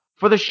show.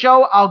 For the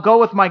show, I'll go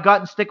with my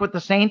gut and stick with the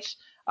Saints.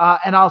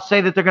 And I'll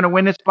say that they're going to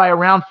win this by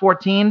around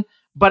 14.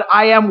 But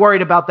I am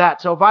worried about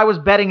that. So if I was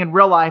betting in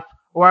real life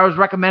or I was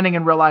recommending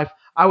in real life,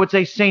 I would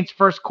say Saints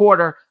first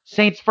quarter,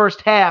 Saints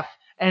first half,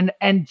 and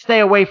stay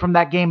away from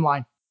that game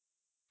line.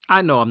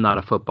 I know I'm not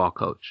a football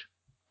coach.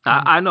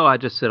 I know I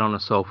just sit on a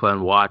sofa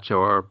and watch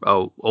or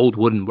old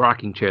wooden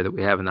rocking chair that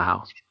we have in the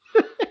house.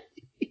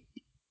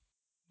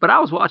 But I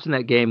was watching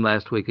that game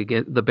last week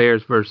against the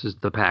Bears versus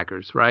the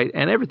Packers, right?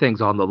 And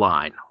everything's on the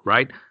line,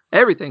 right?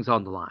 Everything's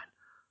on the line.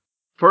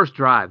 First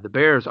drive, the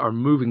Bears are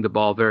moving the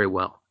ball very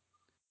well.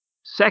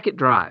 Second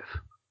drive,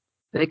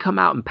 they come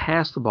out and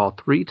pass the ball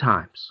 3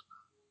 times.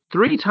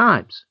 3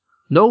 times.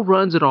 No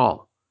runs at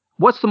all.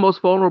 What's the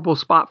most vulnerable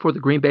spot for the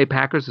Green Bay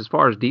Packers as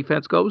far as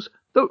defense goes?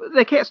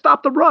 They can't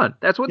stop the run.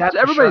 That's what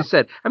everybody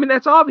said. I mean,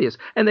 that's obvious.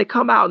 And they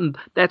come out, and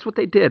that's what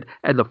they did.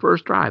 And the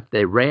first drive,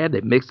 they ran, they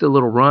mixed a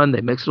little run,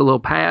 they mixed a little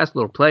pass, a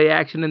little play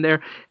action in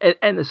there.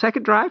 And the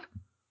second drive,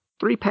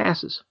 3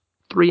 passes,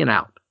 3 and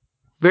out,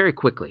 very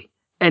quickly.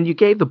 And you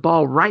gave the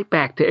ball right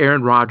back to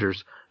Aaron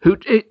Rodgers, who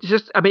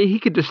he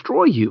could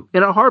destroy you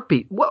in a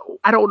heartbeat. Well,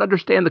 I don't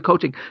understand the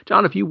coaching.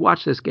 John, if you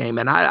watch this game,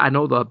 and I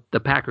know the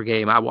Packer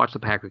game, I watched the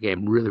Packer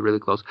game really, really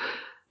close.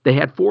 They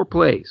had 4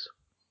 plays,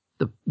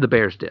 the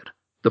Bears did.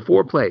 The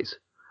 4 plays.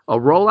 A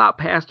rollout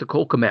pass to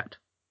Cole Kmet.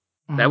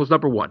 Mm-hmm. That was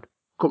number 1.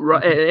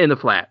 In the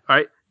flat, all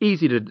right?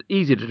 Easy to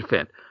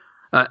defend.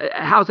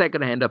 How's that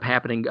going to end up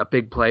happening, a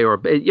big play? You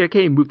can't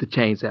even move the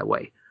chains that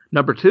way.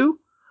 Number 2,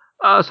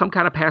 some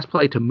kind of pass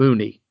play to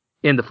Mooney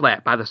in the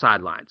flat by the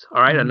sidelines.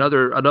 All right,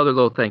 mm-hmm. another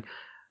little thing.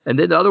 And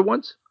then the other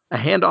ones, a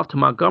handoff to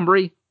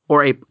Montgomery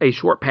or a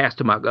short pass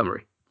to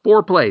Montgomery.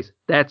 4 plays.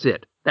 That's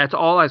it. That's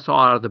all I saw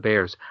out of the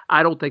Bears.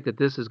 I don't think that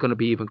this is going to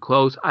be even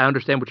close. I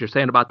understand what you're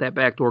saying about that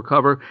backdoor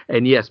cover.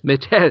 And yes,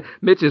 Mitch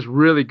is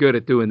really good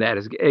at doing that,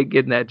 is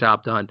getting that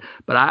job done.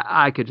 But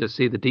I could just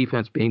see the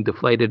defense being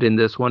deflated in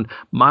this one.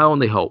 My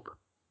only hope,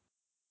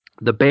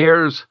 the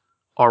Bears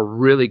are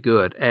really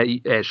good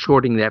at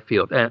shorting that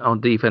field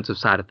on the defensive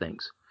side of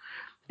things.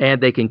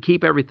 And they can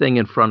keep everything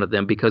in front of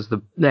them because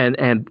the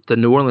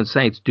New Orleans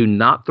Saints do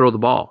not throw the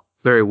ball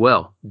very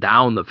well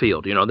down the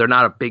field. They're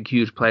not a big,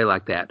 huge play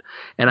like that.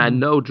 And I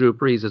know Drew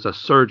Brees is a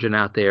surgeon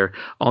out there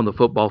on the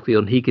football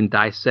field, and he can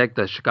dissect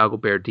the Chicago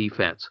Bear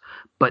defense.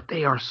 But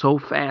they are so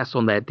fast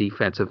on that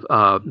defensive,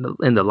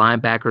 in the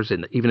linebackers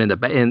and even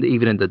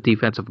in the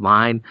defensive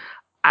line.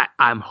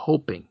 I'm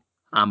hoping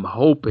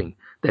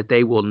that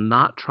they will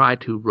not try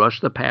to rush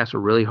the passer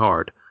really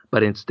hard,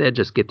 but instead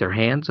just get their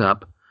hands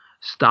up,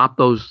 stop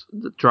those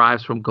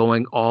drives from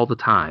going all the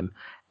time,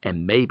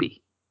 and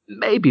maybe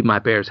my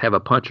Bears have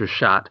a puncher's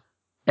shot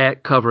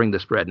at covering the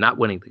spread, not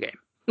winning the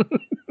game.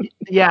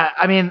 Yeah,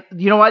 I mean,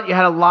 you know what? You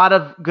had a lot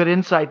of good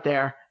insight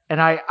there,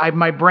 and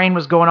my brain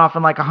was going off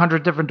in like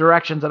 100 different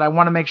directions, and I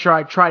want to make sure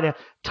I try to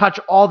touch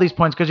all these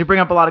points because you bring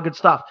up a lot of good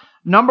stuff.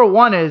 Number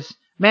 1 is,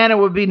 man, it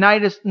would be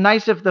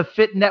nice if the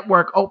Fit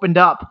Network opened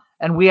up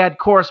and we had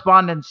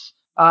correspondents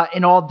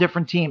in all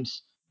different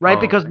teams,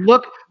 right? Because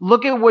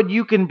look at what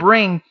you can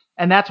bring,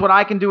 and that's what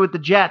I can do with the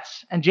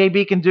Jets and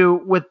JB can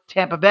do with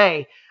Tampa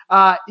Bay.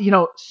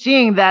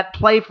 Seeing that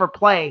play for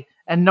play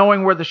and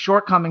knowing where the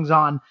shortcomings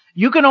on,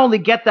 you can only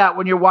get that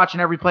when you're watching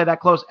every play that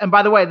close. And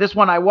by the way, this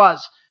one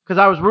because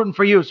I was rooting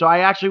for you. So I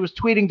actually was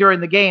tweeting during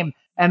the game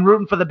and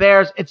rooting for the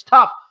Bears. It's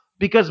tough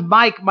because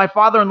Mike, my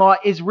father-in-law,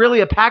 is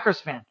really a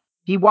Packers fan.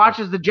 He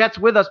watches the Jets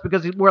with us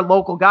because we're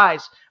local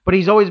guys, but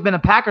he's always been a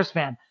Packers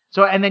fan.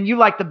 So, and then you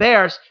like the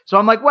Bears. So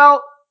I'm like,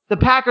 well, the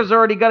Packers are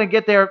already going to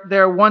get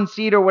their 1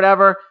 seed or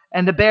whatever.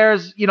 And the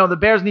Bears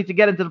need to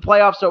get into the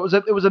playoffs. So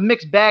it was a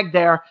mixed bag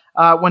there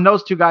when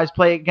those 2 guys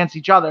play against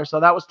each other. So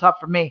that was tough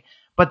for me.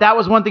 But that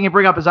was one thing you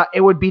bring up is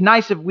it would be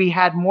nice if we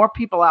had more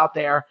people out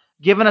there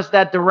giving us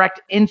that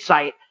direct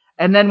insight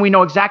and then we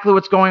know exactly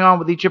what's going on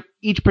with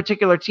each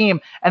particular team,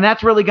 and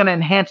that's really going to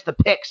enhance the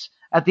picks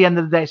at the end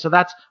of the day. So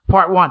that's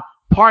part one.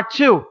 Part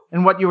two,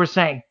 in what you were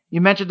saying, you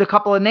mentioned a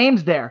couple of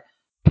names there.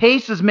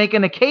 Pace is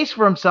making a case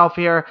for himself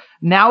here.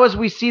 Now, as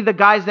we see the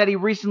guys that he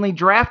recently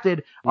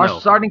drafted are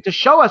starting to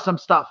show us some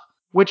stuff,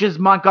 which is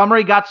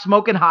Montgomery got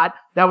smoking hot.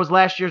 That was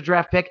last year's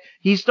draft pick.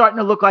 He's starting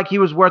to look like he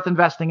was worth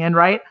investing in,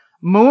 right?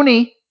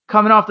 Mooney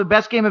coming off the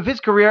best game of his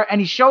career, and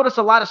he showed us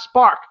a lot of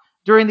spark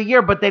during the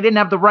year, but they didn't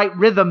have the right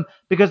rhythm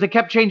because they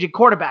kept changing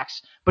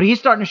quarterbacks. But he's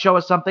starting to show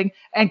us something.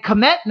 And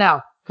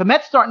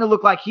Kmet's starting to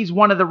look like he's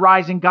one of the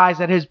rising guys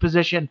at his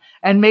position,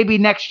 and maybe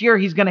next year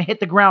he's going to hit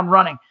the ground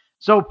running.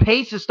 So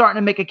Pace is starting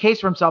to make a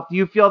case for himself. Do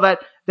you feel that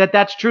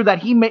that's true,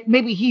 that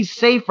maybe he's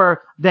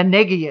safer than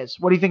Nagy is?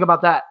 What do you think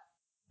about that?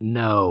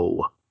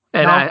 No.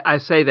 And No? I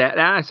say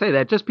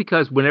that, just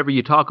because whenever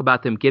you talk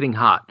about them getting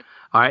hot,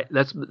 all right,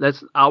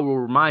 I will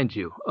remind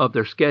you of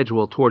their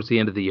schedule towards the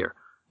end of the year.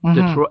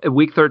 Detroit,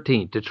 week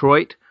 13,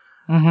 Detroit,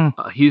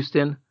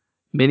 Houston,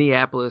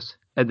 Minneapolis,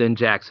 and then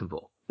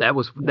Jacksonville. That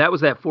was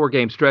that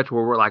 4-game stretch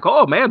where we're like,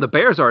 oh man, the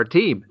Bears are a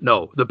team.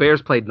 No, the Bears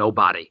played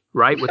nobody,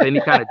 right, with any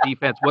kind of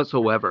defense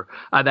whatsoever.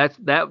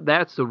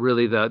 That's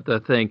really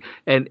the thing.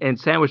 And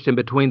sandwiched in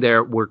between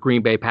there were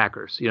Green Bay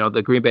Packers.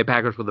 The Green Bay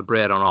Packers were the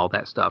bread on all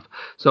that stuff.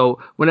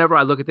 So whenever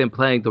I look at them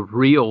playing the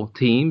real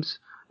teams,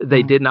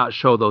 they did not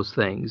show those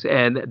things,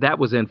 and that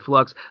was in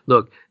flux.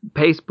 Look,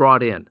 Pace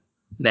brought in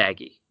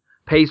Nagy.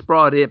 Pace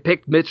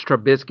picked Mitch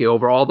Trubisky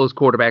over all those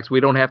quarterbacks. We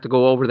don't have to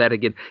go over that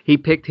again. He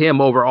picked him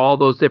over all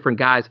those different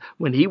guys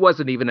when he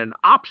wasn't even an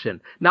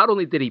option. Not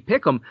only did he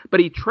pick him, but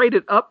he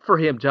traded up for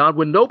him, John,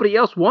 when nobody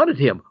else wanted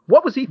him.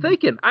 What was he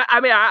thinking?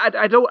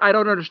 I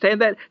don't understand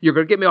that. You're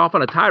going to get me off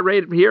on a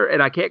tirade here,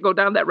 and I can't go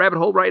down that rabbit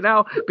hole right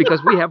now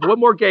because we have one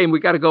more game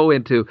we got to go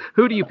into.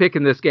 Who do you pick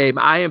in this game?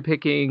 I am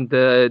picking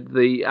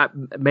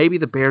maybe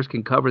the Bears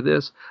can cover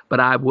this,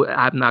 but I'm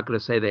not going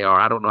to say they are.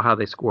 I don't know how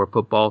they score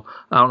football.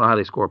 I don't know how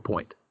they score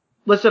points.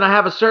 Listen, I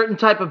have a certain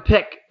type of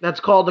pick that's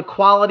called the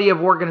quality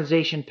of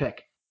organization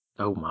pick.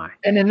 Oh, my.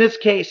 And in this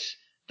case,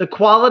 the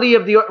quality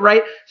of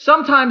right?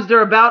 Sometimes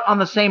they're about on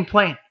the same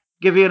plane.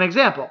 Give you an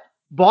example.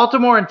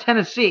 Baltimore and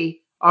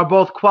Tennessee are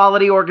both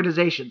quality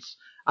organizations.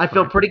 I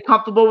feel pretty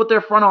comfortable with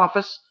their front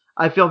office.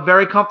 I feel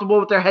very comfortable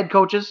with their head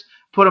coaches.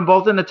 Put them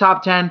both in the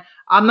top 10.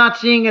 I'm not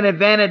seeing an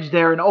advantage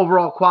there in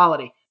overall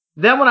quality.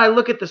 Then when I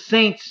look at the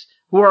Saints,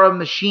 who are a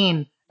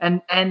machine,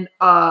 and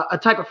a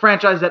type of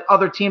franchise that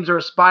other teams are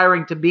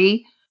aspiring to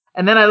be.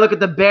 And then I look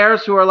at the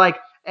Bears, who are like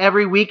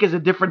every week is a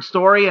different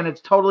story and it's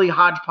totally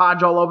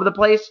hodgepodge all over the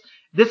place.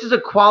 This is a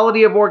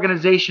quality of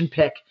organization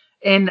pick,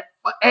 and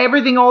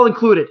everything all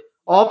included.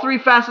 All three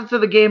facets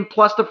of the game,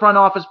 plus the front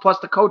office, plus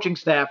the coaching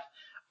staff.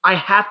 I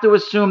have to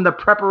assume the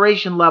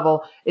preparation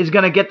level is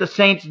going to get the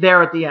Saints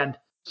there at the end.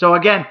 So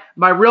again,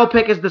 my real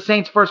pick is the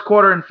Saints first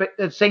quarter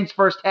and Saints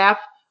first half.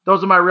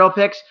 Those are my real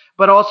picks,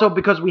 but also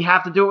because we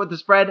have to do it with the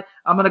spread,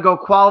 I'm going to go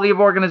quality of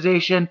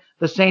organization.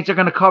 The Saints are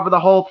going to cover the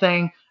whole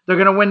thing. They're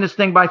going to win this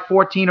thing by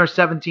 14 or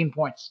 17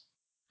 points.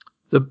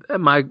 I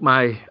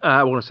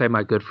want to say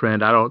my good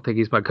friend. I don't think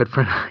he's my good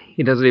friend.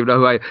 He doesn't even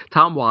know who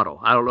Tom Waddle.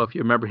 I don't know if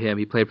you remember him.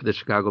 He played for the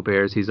Chicago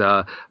Bears. He's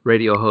a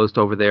radio host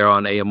over there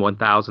on AM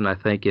 1000, I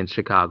think, in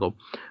Chicago.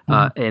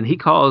 And he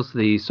calls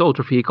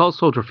Soldier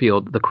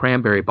Field the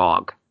Cranberry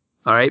Bog.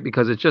 All right,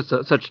 because it's just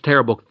such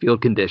terrible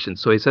field conditions.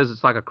 So he says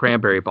it's like a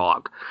cranberry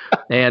bog.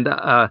 And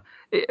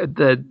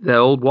the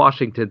old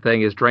Washington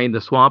thing is drain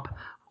the swamp.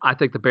 I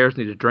think the Bears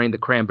need to drain the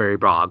cranberry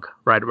bog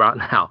right about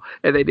now.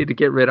 And they need to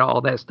get rid of all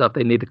that stuff.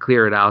 They need to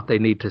clear it out. They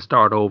need to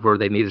start over.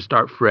 They need to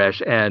start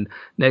fresh. And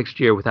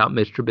next year without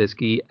Mitch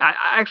Trubisky,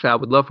 I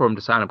would love for him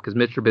to sign him because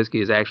Mitch Trubisky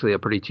is actually a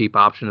pretty cheap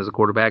option as a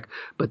quarterback.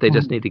 But they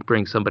just need to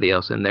bring somebody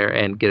else in there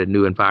and get a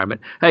new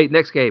environment. Hey,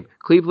 next game,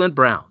 Cleveland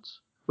Browns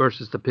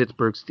versus the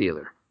Pittsburgh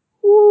Steelers.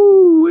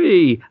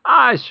 Ooh-wee.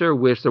 I sure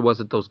wish there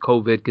wasn't those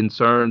COVID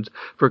concerns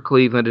for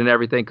Cleveland and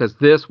everything, because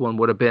this one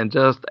would have been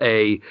just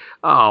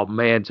oh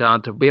man,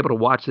 John, to be able to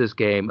watch this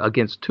game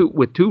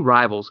with two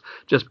rivals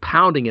just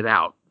pounding it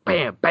out.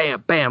 Bam,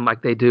 bam, bam,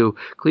 like they do.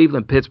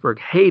 Cleveland, Pittsburgh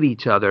hate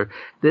each other.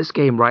 This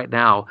game right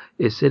now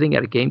is sitting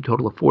at a game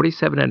total of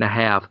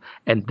 47.5,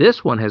 and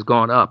this one has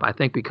gone up, I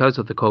think, because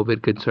of the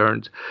COVID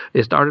concerns.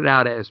 It started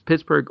out as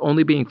Pittsburgh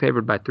only being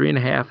favored by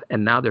 3.5,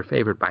 and now they're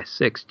favored by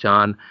 6,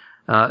 John.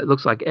 It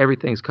looks like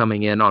everything's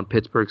coming in on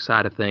Pittsburgh's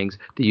side of things.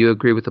 Do you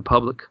agree with the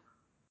public?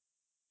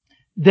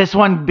 This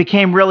one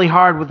became really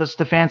hard with the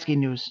Stefanski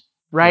news,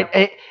 right?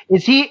 Yeah.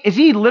 Is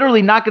he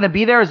literally not going to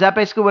be there? Is that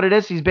basically what it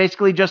is? He's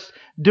basically just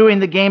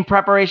doing the game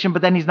preparation,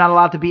 but then he's not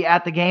allowed to be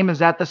at the game. Is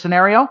that the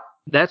scenario?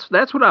 That's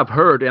what I've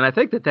heard, and I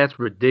think that's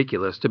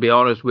ridiculous, to be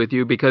honest with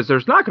you, because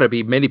there's not going to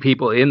be many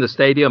people in the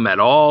stadium at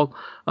all.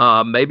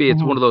 Maybe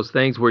it's one of those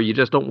things where you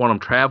just don't want them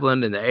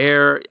traveling in the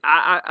air.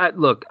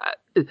 Look,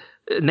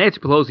 Nancy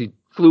Pelosi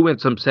flew in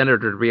some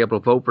senator to be able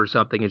to vote for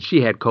something, and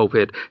she had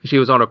COVID. She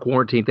was on a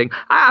quarantine thing.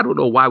 I don't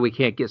know why we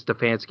can't get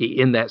Stefanski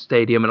in that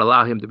stadium and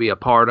allow him to be a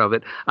part of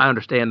it. I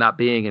understand not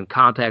being in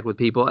contact with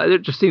people.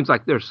 It just seems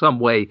like there's some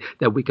way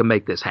that we can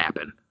make this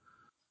happen.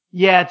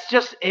 Yeah,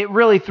 it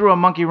really threw a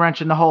monkey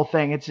wrench in the whole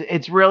thing.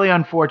 It's really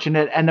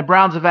unfortunate, and the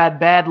Browns have had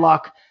bad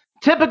luck.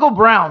 Typical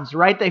Browns,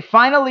 right? They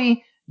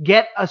finally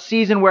get a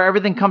season where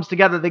everything comes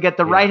together. They get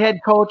the Yeah. right head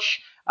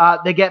coach.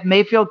 They get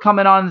Mayfield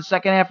coming on in the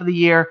second half of the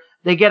year.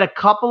 They get a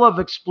couple of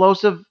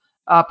explosive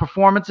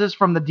performances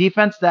from the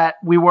defense that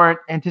we weren't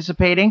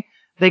anticipating.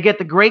 They get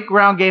the great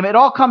ground game. It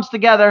all comes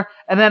together,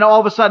 and then all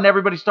of a sudden,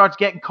 everybody starts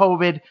getting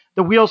COVID.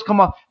 The wheels come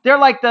off. They're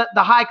like the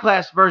high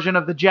class version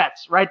of the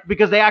Jets, right?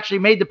 Because they actually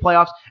made the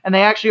playoffs, and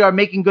they actually are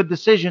making good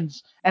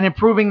decisions and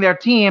improving their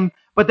team.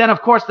 But then,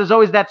 of course, there's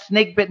always that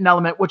snake bitten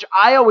element, which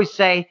I always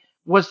say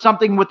was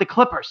something with the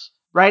Clippers,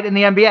 right, in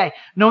the NBA.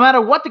 No matter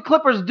what the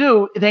Clippers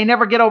do, they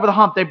never get over the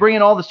hump. They bring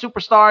in all the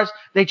superstars.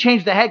 They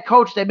change the head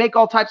coach. They make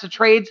all types of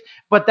trades.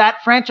 But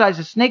that franchise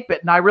is snake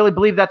bitten. I really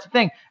believe that's the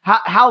thing.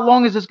 How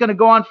long is this going to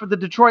go on for the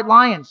Detroit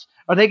Lions?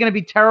 Are they going to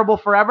be terrible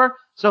forever?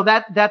 So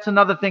that's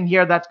another thing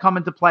here that's come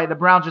into play. The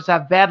Browns just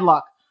have bad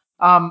luck.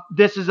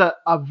 This is a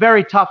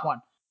very tough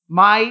one.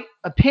 My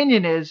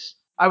opinion is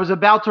I was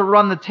about to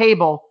run the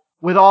table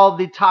with all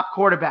the top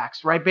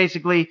quarterbacks, right?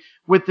 Basically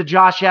with the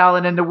Josh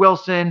Allen and the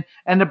Wilson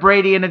and the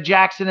Brady and the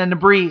Jackson and the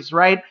Breeze,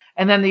 right?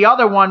 And then the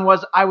other one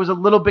was I was a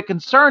little bit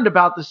concerned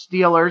about the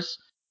Steelers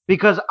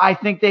because I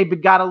think they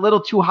got a little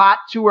too hot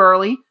too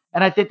early,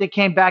 and I think they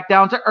came back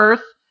down to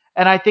earth.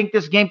 And I think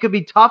this game could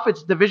be tough.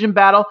 It's a division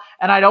battle,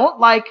 and I don't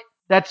like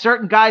that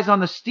certain guys on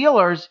the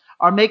Steelers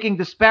are making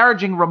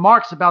disparaging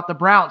remarks about the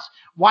Browns.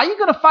 Why are you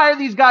going to fire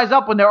these guys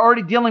up when they're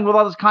already dealing with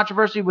all this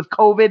controversy with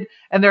COVID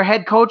and their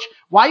head coach?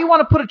 Why you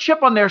want to put a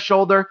chip on their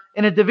shoulder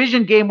in a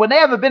division game when they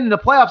haven't been in the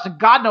playoffs in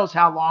God knows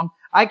how long?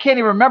 I can't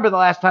even remember the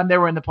last time they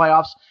were in the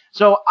playoffs.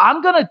 So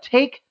I'm going to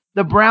take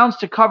the Browns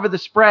to cover the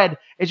spread.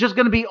 It's just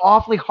going to be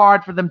awfully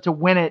hard for them to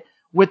win it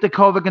with the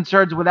COVID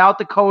concerns, without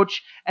the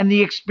coach and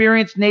the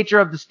experienced nature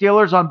of the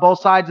Steelers on both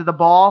sides of the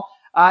ball.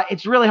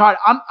 It's really hard.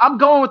 I'm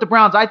going with the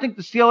Browns. I think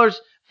the Steelers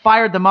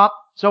fired them up.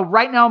 So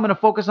right now I'm going to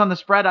focus on the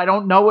spread. I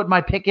don't know what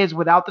my pick is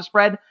without the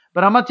spread,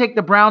 but I'm going to take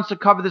the Browns to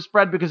cover the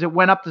spread because it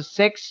went up to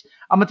 6.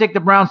 I'm going to take the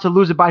Browns to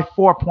lose it by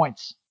 4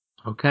 points.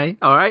 Okay.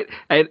 All right.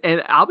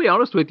 And I'll be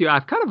honest with you,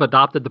 I've kind of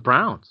adopted the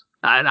Browns.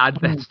 And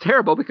that's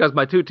terrible because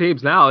my two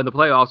teams now in the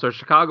playoffs are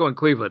Chicago and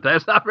Cleveland.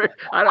 That's not very,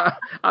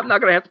 I'm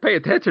not going to have to pay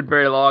attention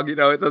very long. It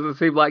doesn't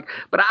seem like,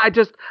 but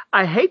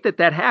I hate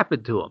that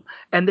happened to them.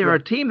 And they're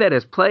a team that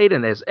has played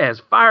and has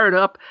fired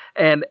up.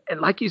 And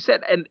like you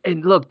said,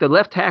 and look, the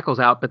left tackle's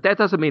out, but that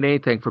doesn't mean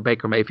anything for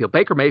Baker Mayfield.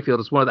 Baker Mayfield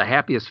is one of the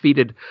happiest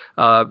feeted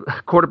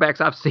quarterbacks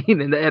I've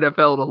seen in the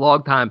NFL in a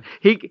long time.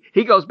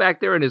 He goes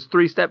back there in his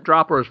 3-step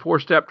drop or his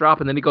 4-step drop,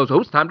 and then he goes, oh,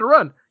 it's time to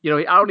run. I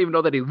don't even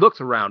know that he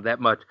looks around that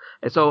much.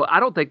 And so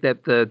I don't think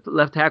that the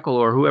left tackle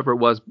or whoever it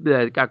was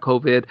that got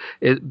COVID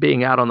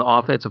being out on the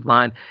offensive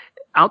line,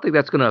 I don't think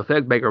that's going to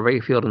affect Baker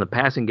Mayfield in the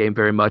passing game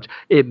very much.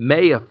 It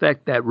may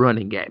affect that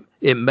running game.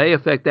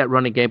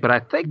 But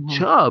I think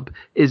Chubb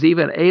is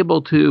even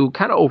able to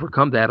kind of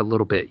overcome that a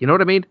little bit. You know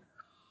what I mean?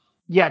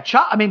 Yeah,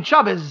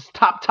 Chubb is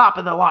top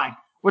of the line.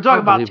 We're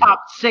talking about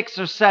top 6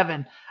 or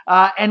 7.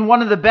 And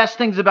one of the best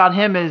things about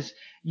him is,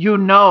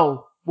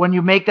 when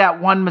you make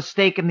that one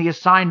mistake in the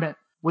assignment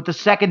with the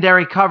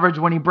secondary coverage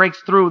when he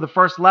breaks through the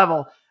first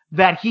level,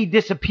 that he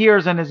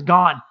disappears and is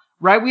gone,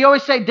 right? We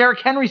always say Derrick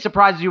Henry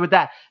surprises you with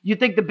that. You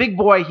think the big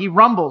boy, he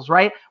rumbles,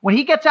 right? When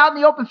he gets out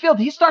in the open field,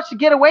 he starts to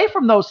get away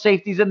from those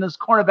safeties and those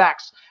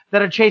cornerbacks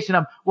that are chasing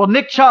him. Well,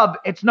 Nick Chubb,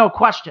 it's no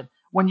question.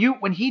 When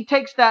he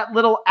takes that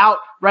little out,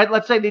 right?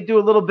 Let's say they do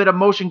a little bit of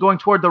motion going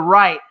toward the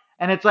right,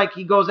 and it's like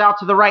he goes out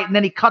to the right and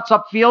then he cuts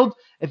upfield.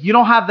 If you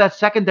don't have that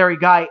secondary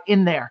guy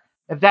in there,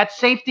 if that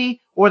safety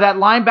or that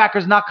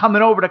linebacker's not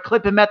coming over to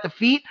clip him at the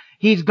feet,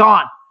 he's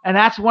gone. And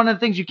that's one of the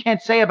things you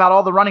can't say about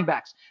all the running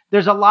backs.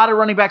 There's a lot of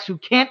running backs who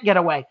can't get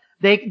away.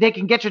 They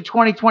can get you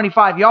 20,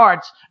 25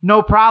 yards,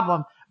 no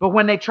problem. But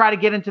when they try to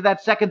get into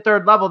that second,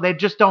 third level, they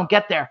just don't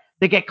get there.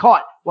 They get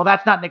caught. Well,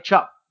 that's not Nick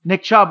Chubb.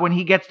 Nick Chubb, when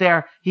he gets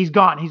there, he's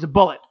gone. He's a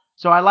bullet.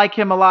 So I like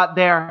him a lot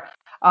there.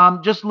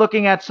 Just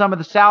looking at some of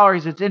the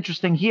salaries, it's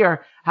interesting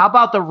here. How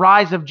about the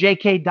rise of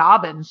J.K.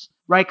 Dobbins,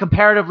 right,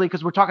 comparatively,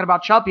 because we're talking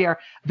about Chubb here.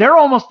 They're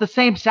almost the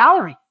same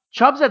salary.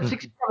 Chubb's at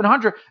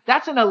 6,700.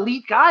 That's an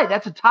elite guy.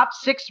 That's a top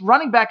 6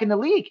 running back in the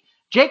league.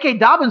 J.K.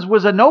 Dobbins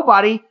was a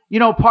nobody,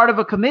 part of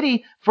a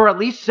committee for at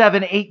least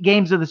 7, 8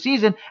 games of the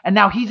season, and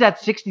now he's at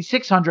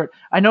 6,600.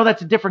 I know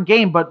that's a different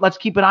game, but let's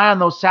keep an eye on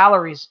those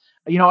salaries,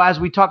 as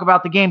we talk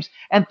about the games.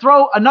 And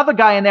throw another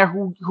guy in there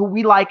who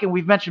we like and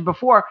we've mentioned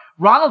before.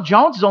 Ronald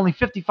Jones is only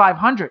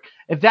 5,500.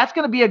 If that's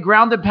going to be a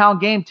ground and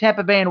pound game,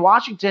 Tampa Bay and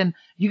Washington,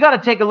 you got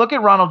to take a look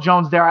at Ronald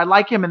Jones there. I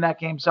like him in that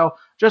game. So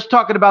just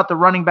talking about the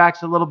running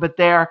backs a little bit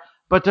there.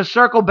 But to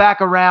circle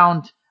back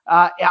around,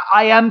 I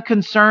am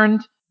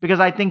concerned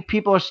because I think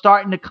people are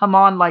starting to come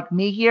on like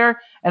me here,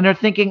 and they're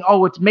thinking,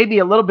 oh, it's maybe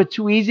a little bit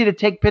too easy to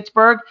take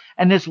Pittsburgh,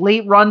 and this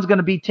late run's going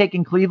to be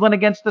taking Cleveland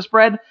against the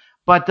spread.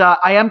 But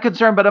I am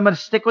concerned, but I'm going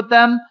to stick with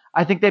them.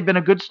 I think they've been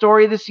a good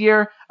story this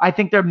year. I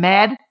think they're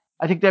mad.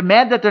 I think they're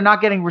mad that they're not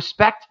getting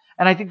respect,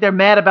 and I think they're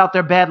mad about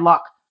their bad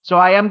luck. So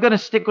I am going to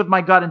stick with my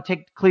gut and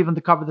take Cleveland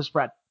to cover the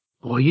spread.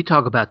 Boy, you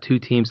talk about two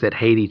teams that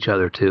hate each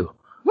other too.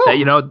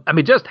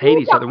 Woo! Just hate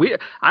each other.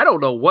 I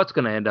don't know what's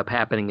going to end up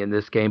happening in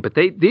this game, but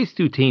these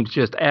two teams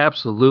just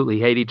absolutely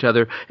hate each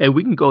other. And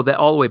we can go that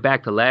all the way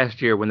back to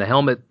last year when the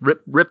helmet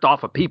ripped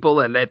off of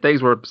people and that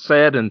things were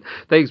said and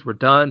things were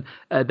done.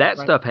 That Right.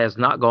 stuff has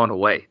not gone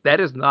away. That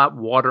is not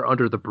water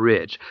under the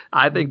bridge.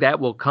 I think that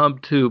will come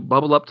to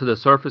bubble up to the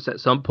surface at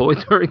some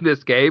point during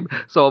this game.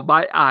 So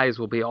my eyes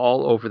will be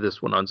all over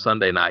this one on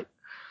Sunday night.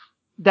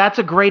 That's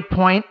a great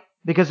point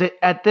because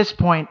at this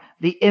point,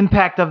 the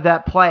impact of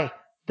that play,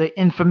 the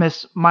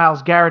infamous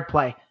Myles Garrett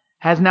play,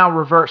 has now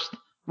reversed,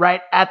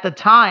 right? At the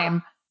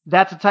time,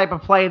 that's a type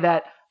of play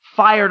that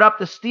fired up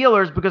the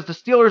Steelers because the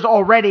Steelers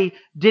already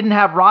didn't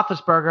have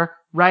Roethlisberger,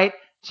 right?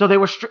 So it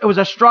was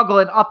a struggle,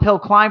 an uphill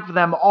climb for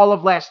them all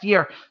of last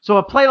year. So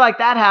a play like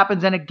that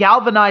happens and it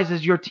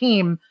galvanizes your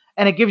team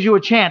and it gives you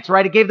a chance,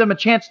 right? It gave them a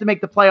chance to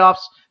make the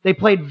playoffs. They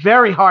played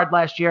very hard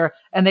last year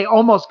and they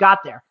almost got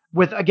there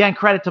with, again,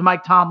 credit to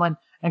Mike Tomlin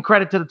and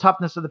credit to the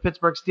toughness of the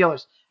Pittsburgh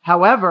Steelers.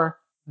 However,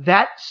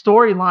 that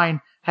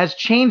storyline has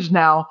changed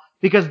now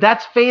because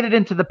that's faded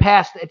into the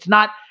past. It's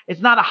not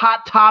a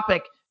hot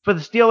topic for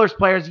the Steelers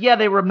players. Yeah,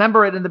 they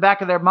remember it in the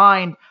back of their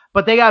mind,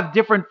 but they have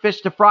different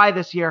fish to fry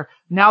this year.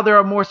 Now they're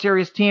a more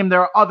serious team.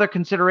 There are other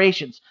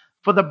considerations.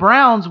 For the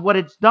Browns, what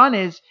it's done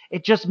is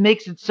it just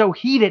makes it so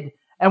heated.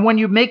 And when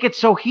you make it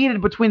so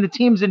heated between the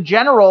teams in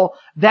general,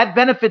 that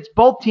benefits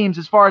both teams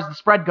as far as the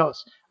spread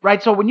goes,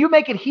 right? So when you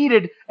make it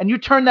heated and you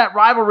turn that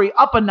rivalry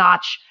up a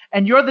notch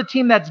and you're the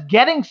team that's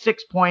getting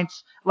 6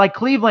 points like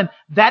Cleveland,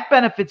 that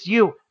benefits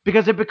you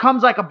because it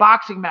becomes like a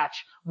boxing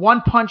match.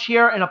 One punch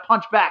here and a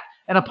punch back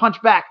and a punch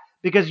back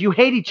because you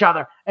hate each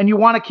other and you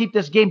want to keep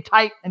this game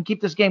tight and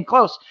keep this game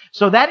close.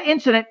 So that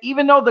incident,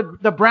 even though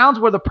the Browns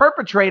were the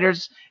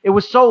perpetrators, it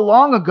was so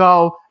long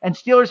ago and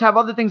Steelers have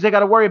other things they got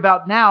to worry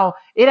about now,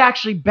 it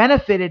actually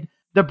benefited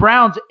the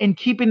Browns in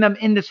keeping them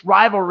in this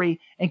rivalry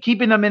and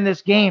keeping them in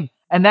this game.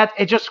 And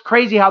it's just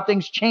crazy how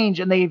things change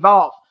and they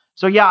evolve.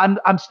 So yeah,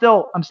 I'm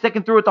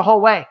sticking through it the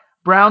whole way.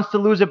 Browns to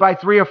lose it by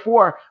 3 or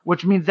 4,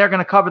 which means they're going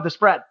to cover the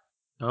spread.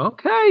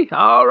 Okay.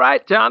 All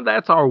right, John.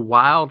 That's our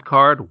wild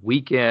card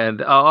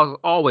weekend.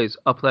 Always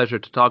a pleasure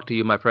to talk to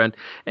you, my friend.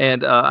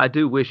 And I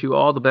do wish you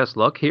all the best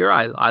luck here.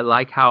 I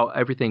like how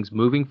everything's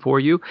moving for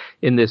you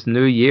in this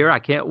new year. I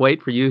can't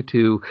wait for you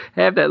to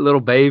have that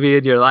little baby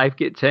and your life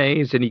get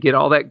changed and you get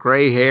all that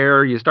gray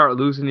hair. You start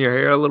losing your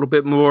hair a little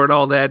bit more and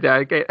all that.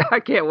 I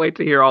can't wait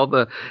to hear all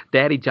the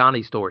Daddy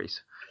Johnny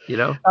stories.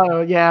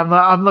 Oh yeah,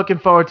 I'm looking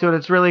forward to it.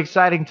 It's a really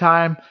exciting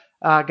time.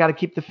 Got to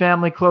keep the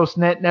family close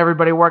knit and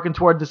everybody working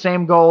toward the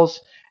same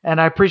goals.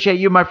 And I appreciate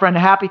you, my friend.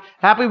 Happy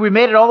we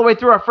made it all the way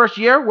through our first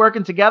year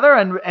working together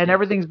and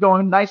everything's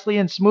going nicely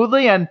and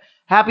smoothly. And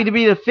happy to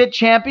be the fit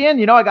champion.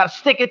 I got to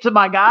stick it to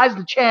my guys.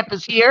 The champ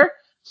is here.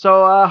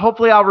 So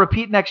hopefully I'll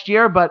repeat next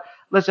year. But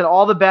listen,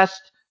 all the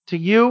best to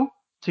you,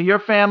 to your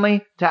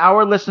family, to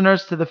our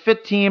listeners, to the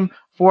fit team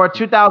for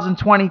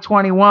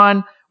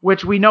 2020-21,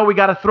 which we know we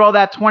got to throw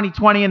that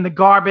 2020 in the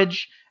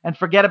garbage and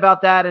forget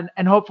about that.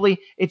 And hopefully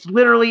it's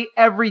literally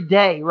every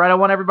day, right? I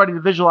want everybody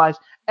to visualize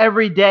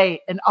every day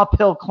an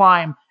uphill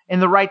climb in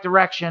the right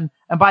direction.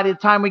 And by the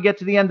time we get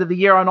to the end of the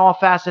year on all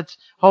facets,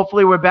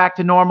 hopefully we're back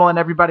to normal and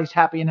everybody's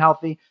happy and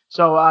healthy.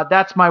 So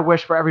that's my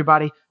wish for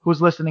everybody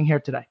who's listening here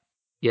today.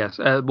 Yes,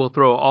 we'll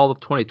throw all of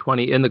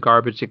 2020 in the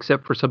garbage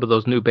except for some of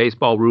those new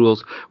baseball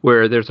rules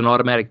where there's an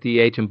automatic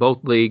DH in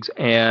both leagues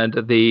and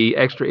the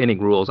extra inning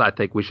rules I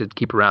think we should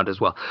keep around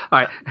as well. All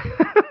right.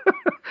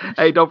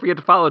 Hey, don't forget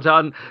to follow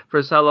John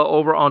Frisello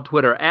over on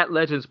Twitter at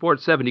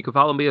LegendSports7. You can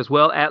follow me as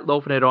well at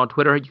LofinIt on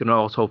Twitter. You can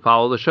also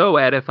follow the show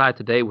at FI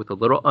Today with a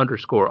little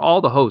underscore.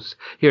 All the hosts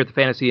here at the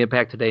Fantasy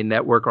Impact Today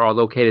Network are all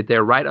located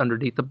there right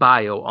underneath the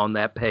bio on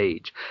that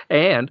page.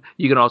 And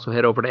you can also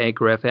head over to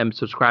Anchor FM,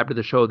 subscribe to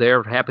the show there.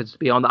 If it happens to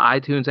be on the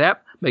iTunes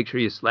app, make sure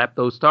you slap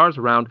those stars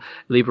around,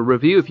 leave a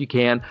review if you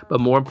can.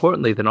 But more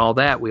importantly than all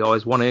that, we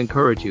always want to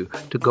encourage you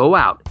to go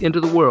out into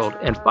the world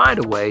and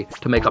find a way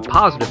to make a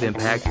positive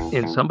impact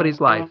in somebody's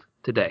life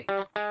today.